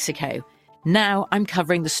in Mexico. Now I'm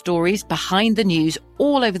covering the stories behind the news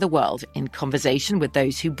all over the world in conversation with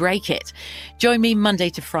those who break it. Join me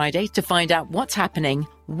Monday to Friday to find out what's happening,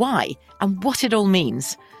 why, and what it all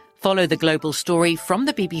means. Follow The Global Story from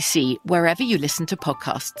the BBC wherever you listen to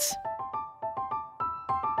podcasts.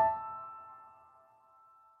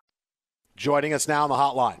 Joining us now on the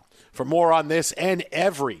hotline for more on this and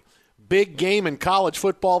every big game in college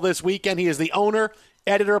football this weekend. He is the owner,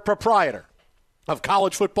 editor, proprietor of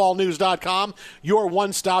collegefootballnews.com, your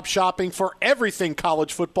one-stop shopping for everything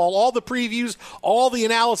college football. All the previews, all the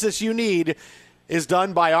analysis you need is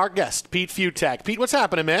done by our guest, Pete Futak. Pete, what's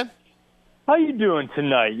happening, man? How you doing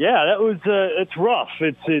tonight? Yeah, that was it's rough.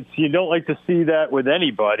 It's you don't like to see that with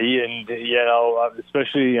anybody, and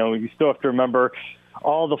especially you still have to remember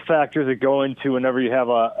all the factors that go into whenever you have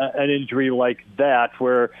an injury like that,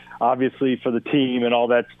 where obviously for the team and all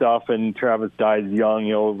that stuff, and Travis dies young,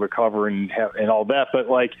 you'll recover and all that. But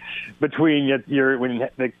like between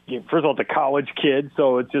first of all, it's a college kid,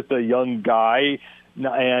 so it's just a young guy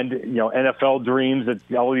and NFL dreams, that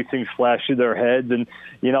all these things flash through their heads, and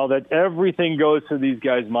that everything goes through these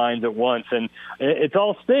guys' minds at once, and it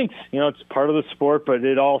all stinks. It's part of the sport, but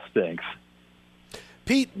it all stinks.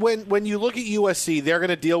 Pete, when you look at USC, they're going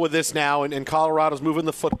to deal with this now, and Colorado's moving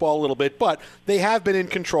the football a little bit, but they have been in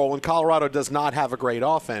control, and Colorado does not have a great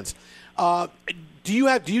offense.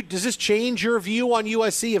 Does this change your view on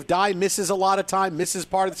USC if Dye misses a lot of time, misses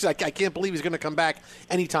part of this? I can't believe he's going to come back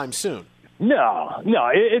anytime soon. No.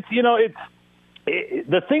 It's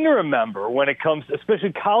the thing to remember when it comes,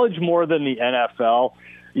 especially college more than the NFL.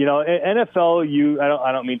 NFL,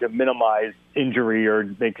 I don't mean to minimize injury or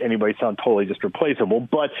make anybody sound totally just replaceable,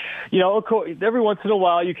 but of course, every once in a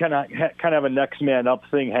while you kind of have a next man up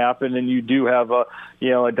thing happen, and you do have a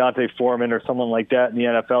Dante Foreman or someone like that in the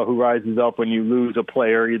NFL who rises up when you lose a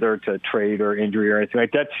player either to trade or injury or anything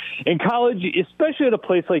like that. In college, especially at a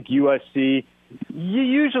place like USC, you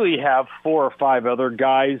usually have 4 or 5 other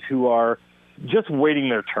guys who are just waiting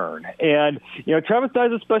their turn. And, Travis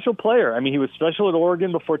Dye's a special player. I mean, he was special at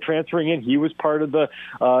Oregon before transferring in. He was part of the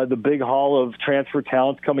big haul of transfer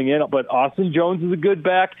talents coming in. But Austin Jones is a good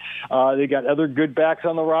back. They got other good backs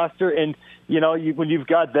on the roster. And, when you've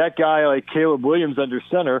got that guy like Caleb Williams under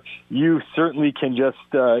center, you certainly can just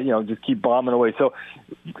keep bombing away. So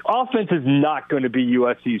offense is not going to be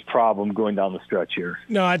USC's problem going down the stretch here.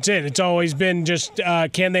 No, that's it. It's always been just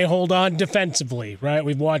can they hold on defensively, right?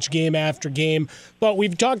 We've watched game after game. But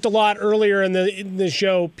we've talked a lot earlier in the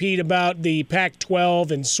show, Pete, about the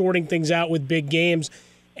Pac-12 and sorting things out with big games.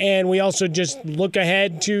 And we also just look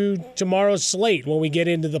ahead to tomorrow's slate when we get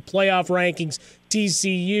into the playoff rankings.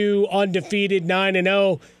 TCU undefeated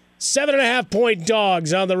 9-0, 7.5-point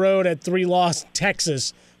dogs on the road at 3-loss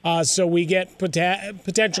Texas. So we get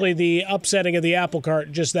potentially the upsetting of the apple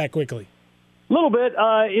cart just that quickly. A little bit.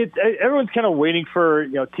 Everyone's kind of waiting for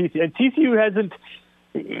TCU, and TCU hasn't.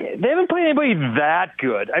 They haven't played anybody that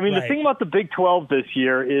good. I mean, The thing about the Big 12 this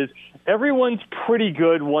year is everyone's pretty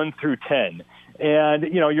good 1 through 10. And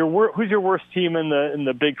who's your worst team in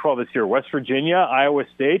the Big 12 this year? West Virginia, Iowa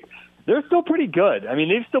State. They're still pretty good. I mean,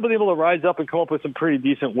 they've still been able to rise up and come up with some pretty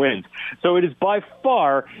decent wins. So it is by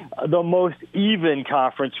far the most even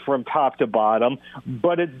conference from top to bottom,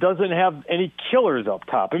 but it doesn't have any killers up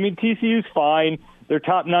top. I mean, TCU's fine. Their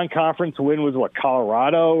top non-conference win was,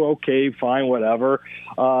 Colorado? Okay, fine, whatever.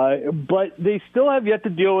 But they still have yet to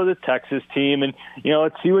deal with a Texas team, and,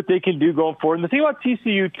 let's see what they can do going forward. And the thing about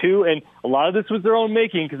TCU, too, and a lot of this was their own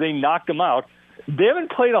making because they knocked them out, they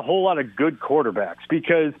haven't played a whole lot of good quarterbacks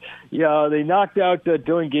because, they knocked out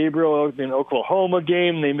Dylan Gabriel in the Oklahoma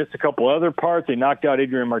game. They missed a couple other parts. They knocked out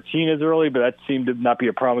Adrian Martinez early, but that seemed to not be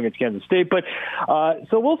a problem against Kansas State. But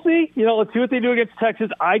so we'll see. Let's see what they do against Texas.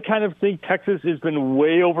 I kind of think Texas has been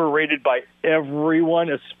way overrated by everyone,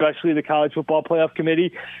 especially the College Football Playoff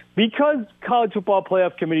Committee, because College Football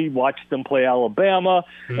Playoff Committee watched them play Alabama,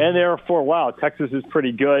 and therefore, wow, Texas is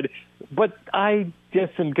pretty good. But I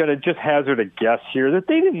just am going to just hazard a guess here that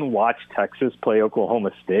they didn't watch Texas play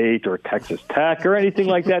Oklahoma State or Texas Tech or anything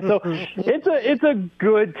like that. So it's a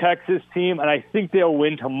good Texas team, and I think they'll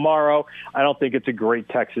win tomorrow. I don't think it's a great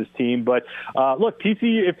Texas team, but look,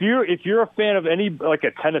 TCU. If you're a fan of any like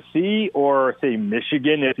a Tennessee or say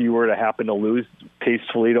Michigan, if you were to happen to lose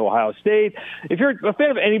tastefully to Ohio State, if you're a fan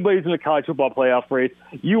of anybody who's in the college football playoff race,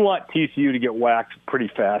 you want TCU to get whacked pretty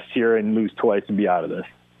fast here and lose twice and be out of this.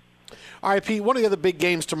 All right, Pete, one of the other big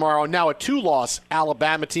games tomorrow, now a 2-loss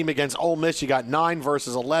Alabama team against Ole Miss. You got 9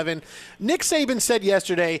 versus 11. Nick Saban said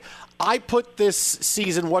yesterday, I put this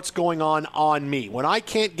season, what's going on me. When I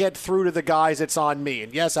can't get through to the guys, it's on me.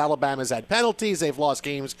 And yes, Alabama's had penalties. They've lost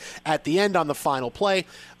games at the end on the final play.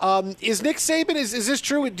 Is Nick Saban, is this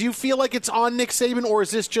true? Do you feel like it's on Nick Saban, or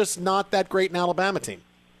is this just not that great an Alabama team?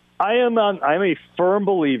 I'm a firm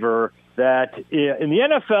believer that in the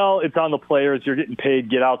NFL, it's on the players. You're getting paid,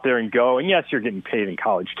 get out there and go. And yes, you're getting paid in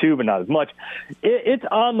college too, but not as much. It's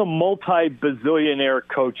on the multi-bazillionaire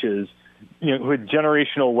coaches, with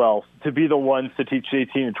generational wealth, to be the ones to teach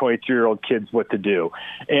 18 and 22-year-old kids what to do.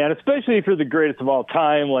 And especially if you're the greatest of all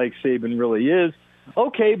time, like Saban really is.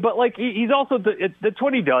 Okay, but he's also that's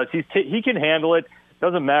what he does. He can handle it.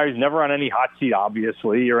 Doesn't matter. He's never on any hot seat,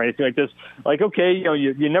 obviously, or anything like this. Okay,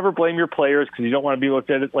 you never blame your players because you don't want to be looked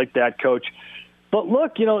at it like that, coach. But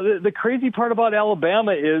look, the crazy part about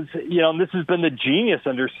Alabama is, and this has been the genius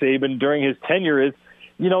under Saban during his tenure is,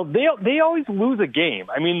 they always lose a game.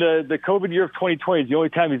 I mean, the COVID year of 2020 is the only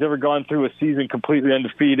time he's ever gone through a season completely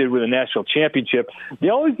undefeated with a national championship. They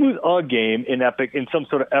always lose a game in some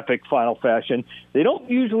sort of epic final fashion. They don't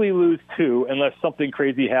usually lose two unless something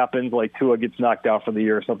crazy happens, like Tua gets knocked out for the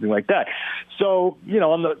year or something like that. So,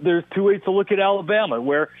 there's two ways to look at Alabama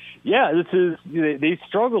where, they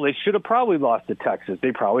struggle. They should have probably lost to Texas.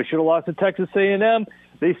 They probably should have lost to Texas A&M.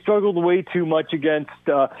 They struggled way too much against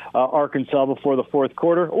Arkansas before the fourth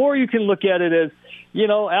quarter. Or you can look at it as,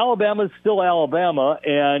 Alabama's still Alabama,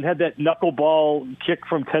 and had that knuckleball kick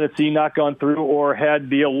from Tennessee not gone through, or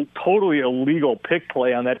had the totally illegal pick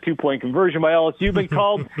play on that 2-point conversion by LSU been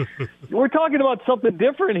called. We're talking about something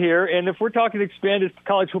different here, and if we're talking expanded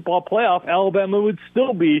college football playoff, Alabama would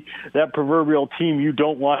still be that proverbial team you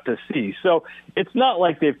don't want to see. So it's not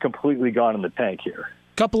like they've completely gone in the tank here.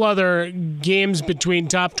 Couple other games between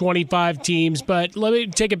top 25 teams, but let me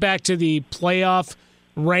take it back to the playoff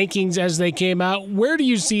rankings as they came out. Where do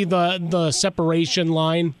you see the separation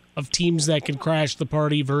line of teams that could crash the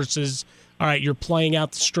party versus, all right, you're playing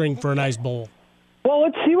out the string for a nice bowl? Well,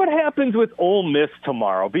 let's see what happens with Ole Miss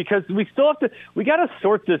tomorrow, because we got to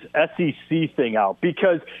sort this SEC thing out,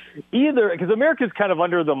 because America's kind of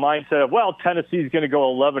under the mindset of, well, Tennessee's going to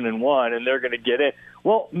go 11-1 and they're going to get in.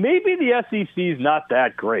 Well, maybe the SEC's not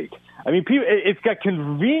that great. I mean, it's got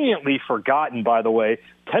conveniently forgotten, by the way,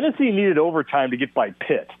 Tennessee needed overtime to get by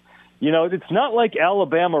Pitt. It's not like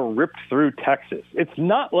Alabama ripped through Texas. It's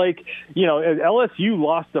not like, LSU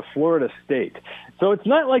lost to Florida State. So it's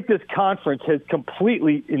not like this conference has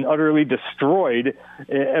completely and utterly destroyed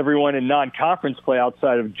everyone in non-conference play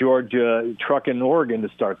outside of Georgia, Truck, and Oregon to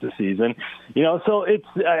start the season. So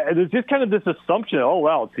there's just kind of this assumption,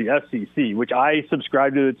 it's the SEC, which I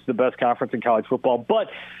subscribe to. It's the best conference in college football. But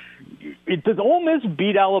does Ole Miss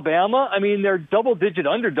beat Alabama? I mean, they're double-digit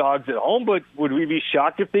underdogs at home, but would we be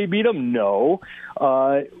shocked if they beat them? No.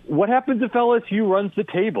 What happens if LSU runs the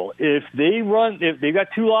table? If they've got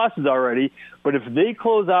 2 losses already, but if they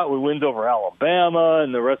close out with wins over Alabama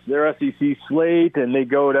and the rest of their SEC slate, and they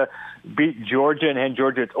go to beat Georgia and hand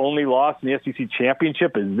Georgia its only loss in the SEC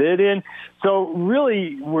championship, is it in? So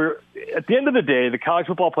really, we're at the end of the day, the College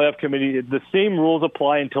Football Playoff Committee, the same rules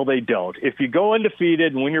apply until they don't. If you go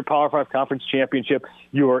undefeated and win your Power 5 conference championship,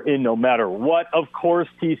 you are in no matter what. Of course,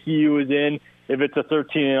 TCU is in. If it's a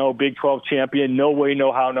 13-0 Big 12 champion, no way,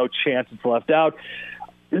 no how, no chance it's left out.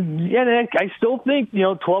 Yeah, I still think,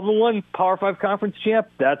 12-1 Power 5 conference champ,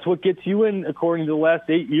 that's what gets you in according to the last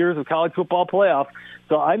 8 years of college football playoff.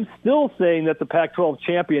 So I'm still saying that the Pac-12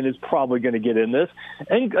 champion is probably going to get in this.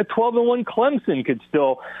 And a 12-1 Clemson could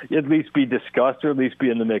still at least be discussed, or at least be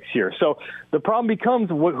in the mix here. So the problem becomes,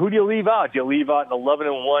 who do you leave out? Do you leave out an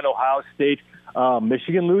 11-1 Ohio State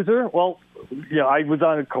Michigan loser? Well, I was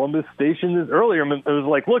on a Columbus station earlier, and it was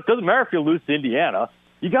like, look, doesn't matter if you lose to Indiana.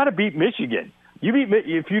 You got to beat Michigan.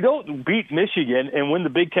 If you don't beat Michigan and win the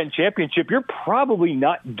Big Ten championship, you're probably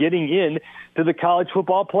not getting in to the college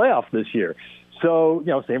football playoff this year. So,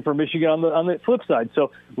 same for Michigan on the flip side. So,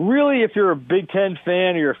 really, if you're a Big Ten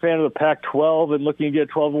fan or you're a fan of the Pac-12 and looking to get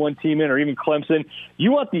a 12-1 team in, or even Clemson,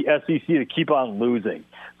 you want the SEC to keep on losing.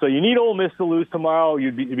 So you need Ole Miss to lose tomorrow.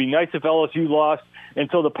 It'd be nice if LSU lost. And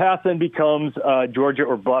so the path then becomes Georgia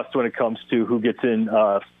or bust when it comes to who gets in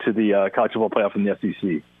to the college football playoff in the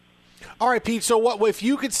SEC. All right, Pete, so what if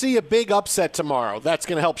you could see a big upset tomorrow? That's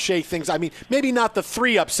going to help shake things. I mean, maybe not the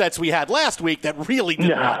 3 upsets we had last week that really did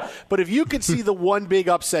not. But if you could see the one big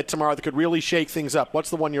upset tomorrow that could really shake things up, what's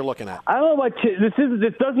the one you're looking at? I don't know about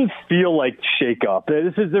this doesn't feel like shake up.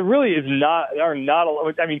 There really is not.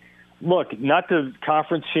 I mean, look, not to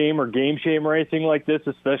conference shame or game shame or anything like this,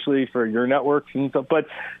 especially for your networks and stuff, but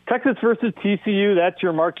Texas versus TCU, that's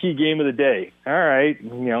your marquee game of the day. All right,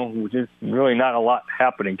 there's really not a lot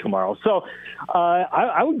happening tomorrow. So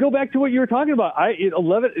I would go back to what you were talking about.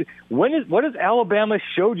 What has Alabama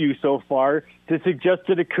showed you so far to suggest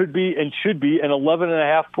that it could be and should be an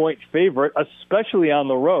 11.5-point favorite, especially on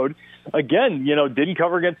the road? Again, didn't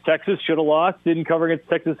cover against Texas, should have lost. Didn't cover against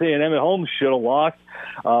Texas A&M at home, should have lost.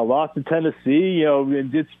 Lost to Tennessee.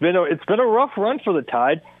 It's been a rough run for the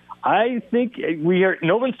Tide. I think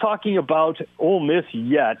no one's talking about Ole Miss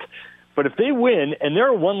yet, but if they win and they're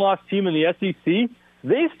a one-loss team in the SEC,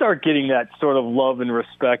 they start getting that sort of love and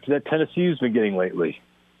respect that Tennessee's been getting lately.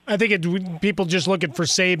 I think people just looking for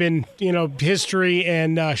Saban, history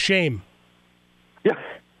and shame. Yeah.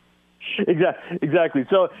 Exactly.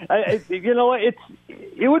 So,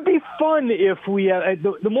 it would be fun if we had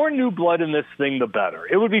the more new blood in this thing, the better.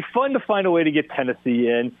 It would be fun to find a way to get Tennessee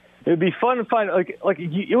in. It would be fun to find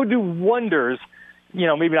it would do wonders.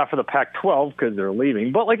 Maybe not for the Pac-12 because they're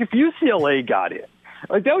leaving, but if UCLA got in,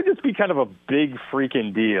 Like, that would just be kind of a big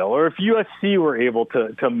freaking deal. Or if USC were able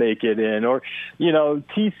to make it in, or,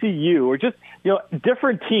 TCU, or just,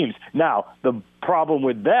 different teams. Now, the problem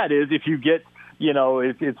with that is if you get,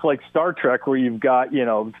 it's like Star Trek where you've got,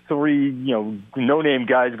 three, no-name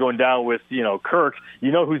guys going down with, Kirk,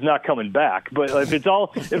 who's not coming back. But if it's all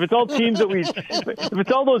teams if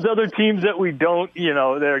it's all those other teams that we don't,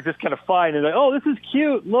 they're just kind of fine. And like, oh, this is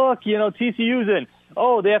cute. Look, TCU's in.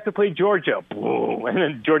 Oh, they have to play Georgia. Boom. And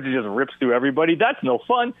then Georgia just rips through everybody. That's no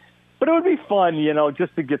fun. But it would be fun,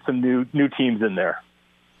 just to get some new teams in there.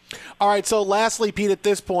 All right, so lastly, Pete, at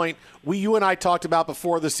this point, you and I talked about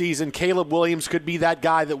before the season, Caleb Williams could be that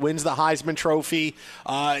guy that wins the Heisman Trophy.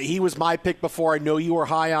 He was my pick before. I know you were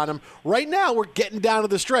high on him. Right now, we're getting down to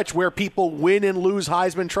the stretch where people win and lose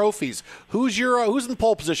Heisman trophies. Who's in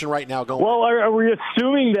pole position right now going? Well, are we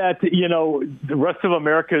assuming that, the rest of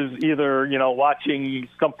America is either, watching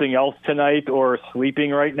something else tonight or sleeping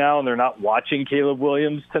right now, and they're not watching Caleb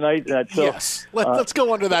Williams tonight? Yes. Let's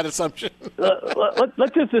go under that assumption.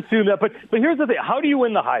 Let's just assume that. But here's the thing. How do you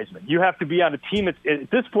win the Heisman? You have to be on a team, at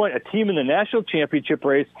this point, a team in the national championship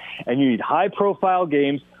race, and you need high-profile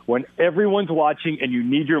games when everyone's watching and you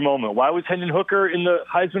need your moment. Why was Hendon Hooker in the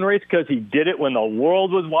Heisman race? Because he did it when the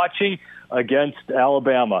world was watching against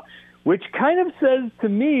Alabama, which kind of says to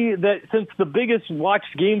me that since the biggest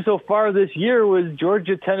watched game so far this year was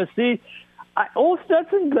Georgia-Tennessee,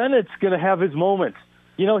 Stetson Bennett's going to have his moments.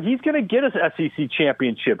 He's going to get his SEC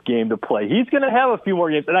championship game to play. He's going to have a few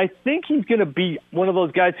more games, and I think he's going to be one of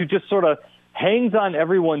those guys who just sort of hangs on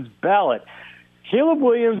everyone's ballot. Caleb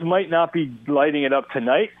Williams might not be lighting it up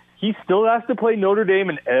tonight. He still has to play Notre Dame,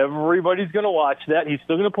 and everybody's going to watch that. He's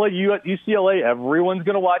still going to play UCLA. Everyone's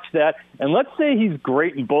going to watch that. And let's say he's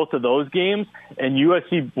great in both of those games, and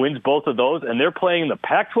USC wins both of those, and they're playing the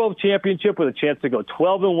Pac-12 championship with a chance to go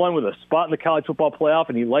 12-1 with a spot in the college football playoff,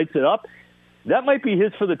 and he lights it up. That might be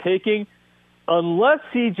his for the taking, unless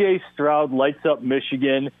C.J. Stroud lights up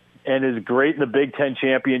Michigan and is great in the Big Ten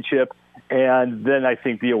championship, and then I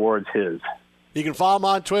think the award's his. You can follow him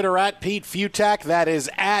on Twitter at Pete Futak. That is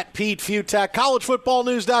at Pete Futak.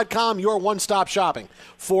 CollegeFootballNews.com, your one-stop shopping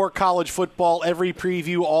for college football. Every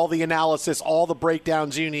preview, all the analysis, all the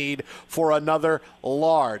breakdowns you need for another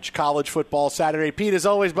large college football Saturday. Pete, as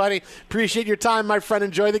always, buddy, appreciate your time, my friend.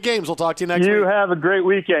 Enjoy the games. We'll talk to you next week. You have a great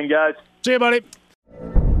weekend, guys. See you, buddy.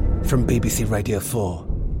 From BBC Radio 4,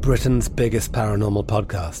 Britain's biggest paranormal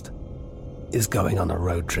podcast is going on a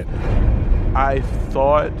road trip. I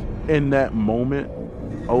thought in that moment,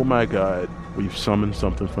 oh my God, we've summoned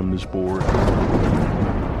something from this board.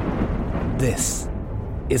 This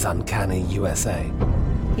is Uncanny USA.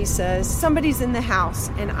 He says, somebody's in the house,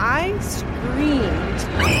 and I screamed.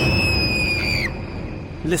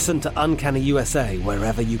 Listen to Uncanny USA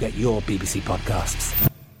wherever you get your BBC podcasts,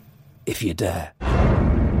 if you dare.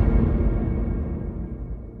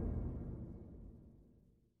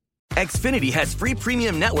 Xfinity has free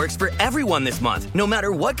premium networks for everyone this month, no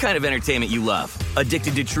matter what kind of entertainment you love.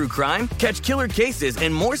 Addicted to true crime? Catch killer cases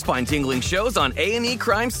and more spine-tingling shows on A&E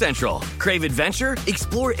Crime Central. Crave adventure?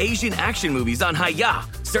 Explore Asian action movies on Hi-Ya.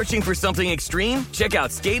 Searching for something extreme? Check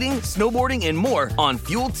out skating, snowboarding, and more on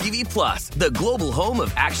Fuel TV Plus, the global home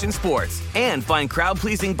of action sports. And find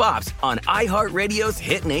crowd-pleasing bops on iHeartRadio's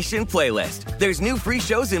Hit Nation playlist. There's new free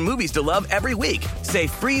shows and movies to love every week. Say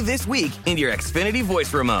free this week in your Xfinity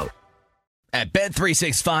voice remote. At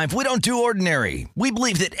Bet365, we don't do ordinary. We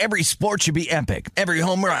believe that every sport should be epic. Every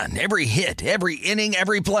home run, every hit, every inning,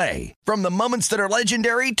 every play. From the moments that are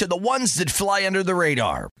legendary to the ones that fly under the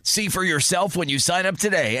radar. See for yourself when you sign up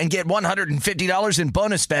today and get $150 in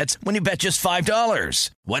bonus bets when you bet just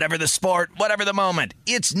 $5. Whatever the sport, whatever the moment,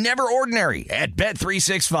 it's never ordinary at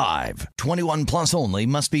Bet365. 21 plus only.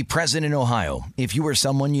 Must be present in Ohio. If you or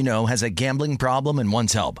someone you know has a gambling problem and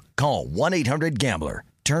wants help, call 1-800-GAMBLER.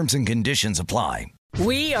 Terms and conditions apply.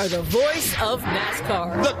 We are the voice of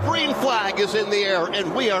NASCAR. The green flag is in the air,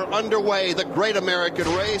 and we are underway. The Great American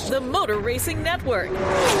Race. The Motor Racing Network.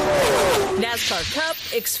 NASCAR Cup,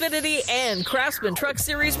 Xfinity, and Craftsman Truck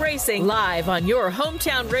Series Racing live on your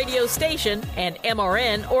hometown radio station and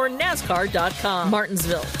MRN or NASCAR.com.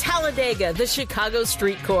 Martinsville, Talladega, the Chicago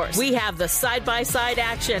Street Course. We have the side-by-side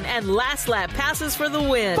action and last lap passes for the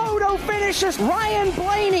win. Photo finishes. Ryan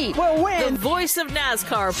Blaney will win. The voice of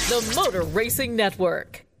NASCAR, the Motor Racing Network.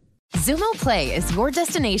 Xumo Play is your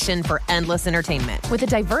destination for endless entertainment. With a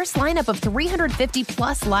diverse lineup of 350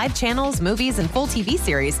 plus live channels, movies, and full TV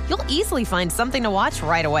series, you'll easily find something to watch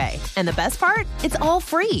right away. And the best part? It's all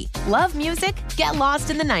free. Love music? Get lost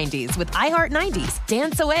in the 90s with iHeart 90s,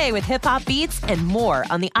 dance away with hip-hop beats, and more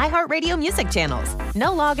on the iHeartRadio music channels.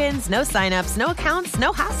 No logins, no signups, no accounts,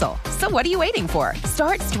 no hassle. So what are you waiting for?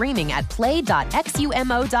 Start streaming at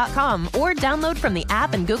play.xumo.com or download from the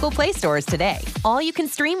app and Google Play stores today. All you can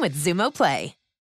stream with Xumo Play.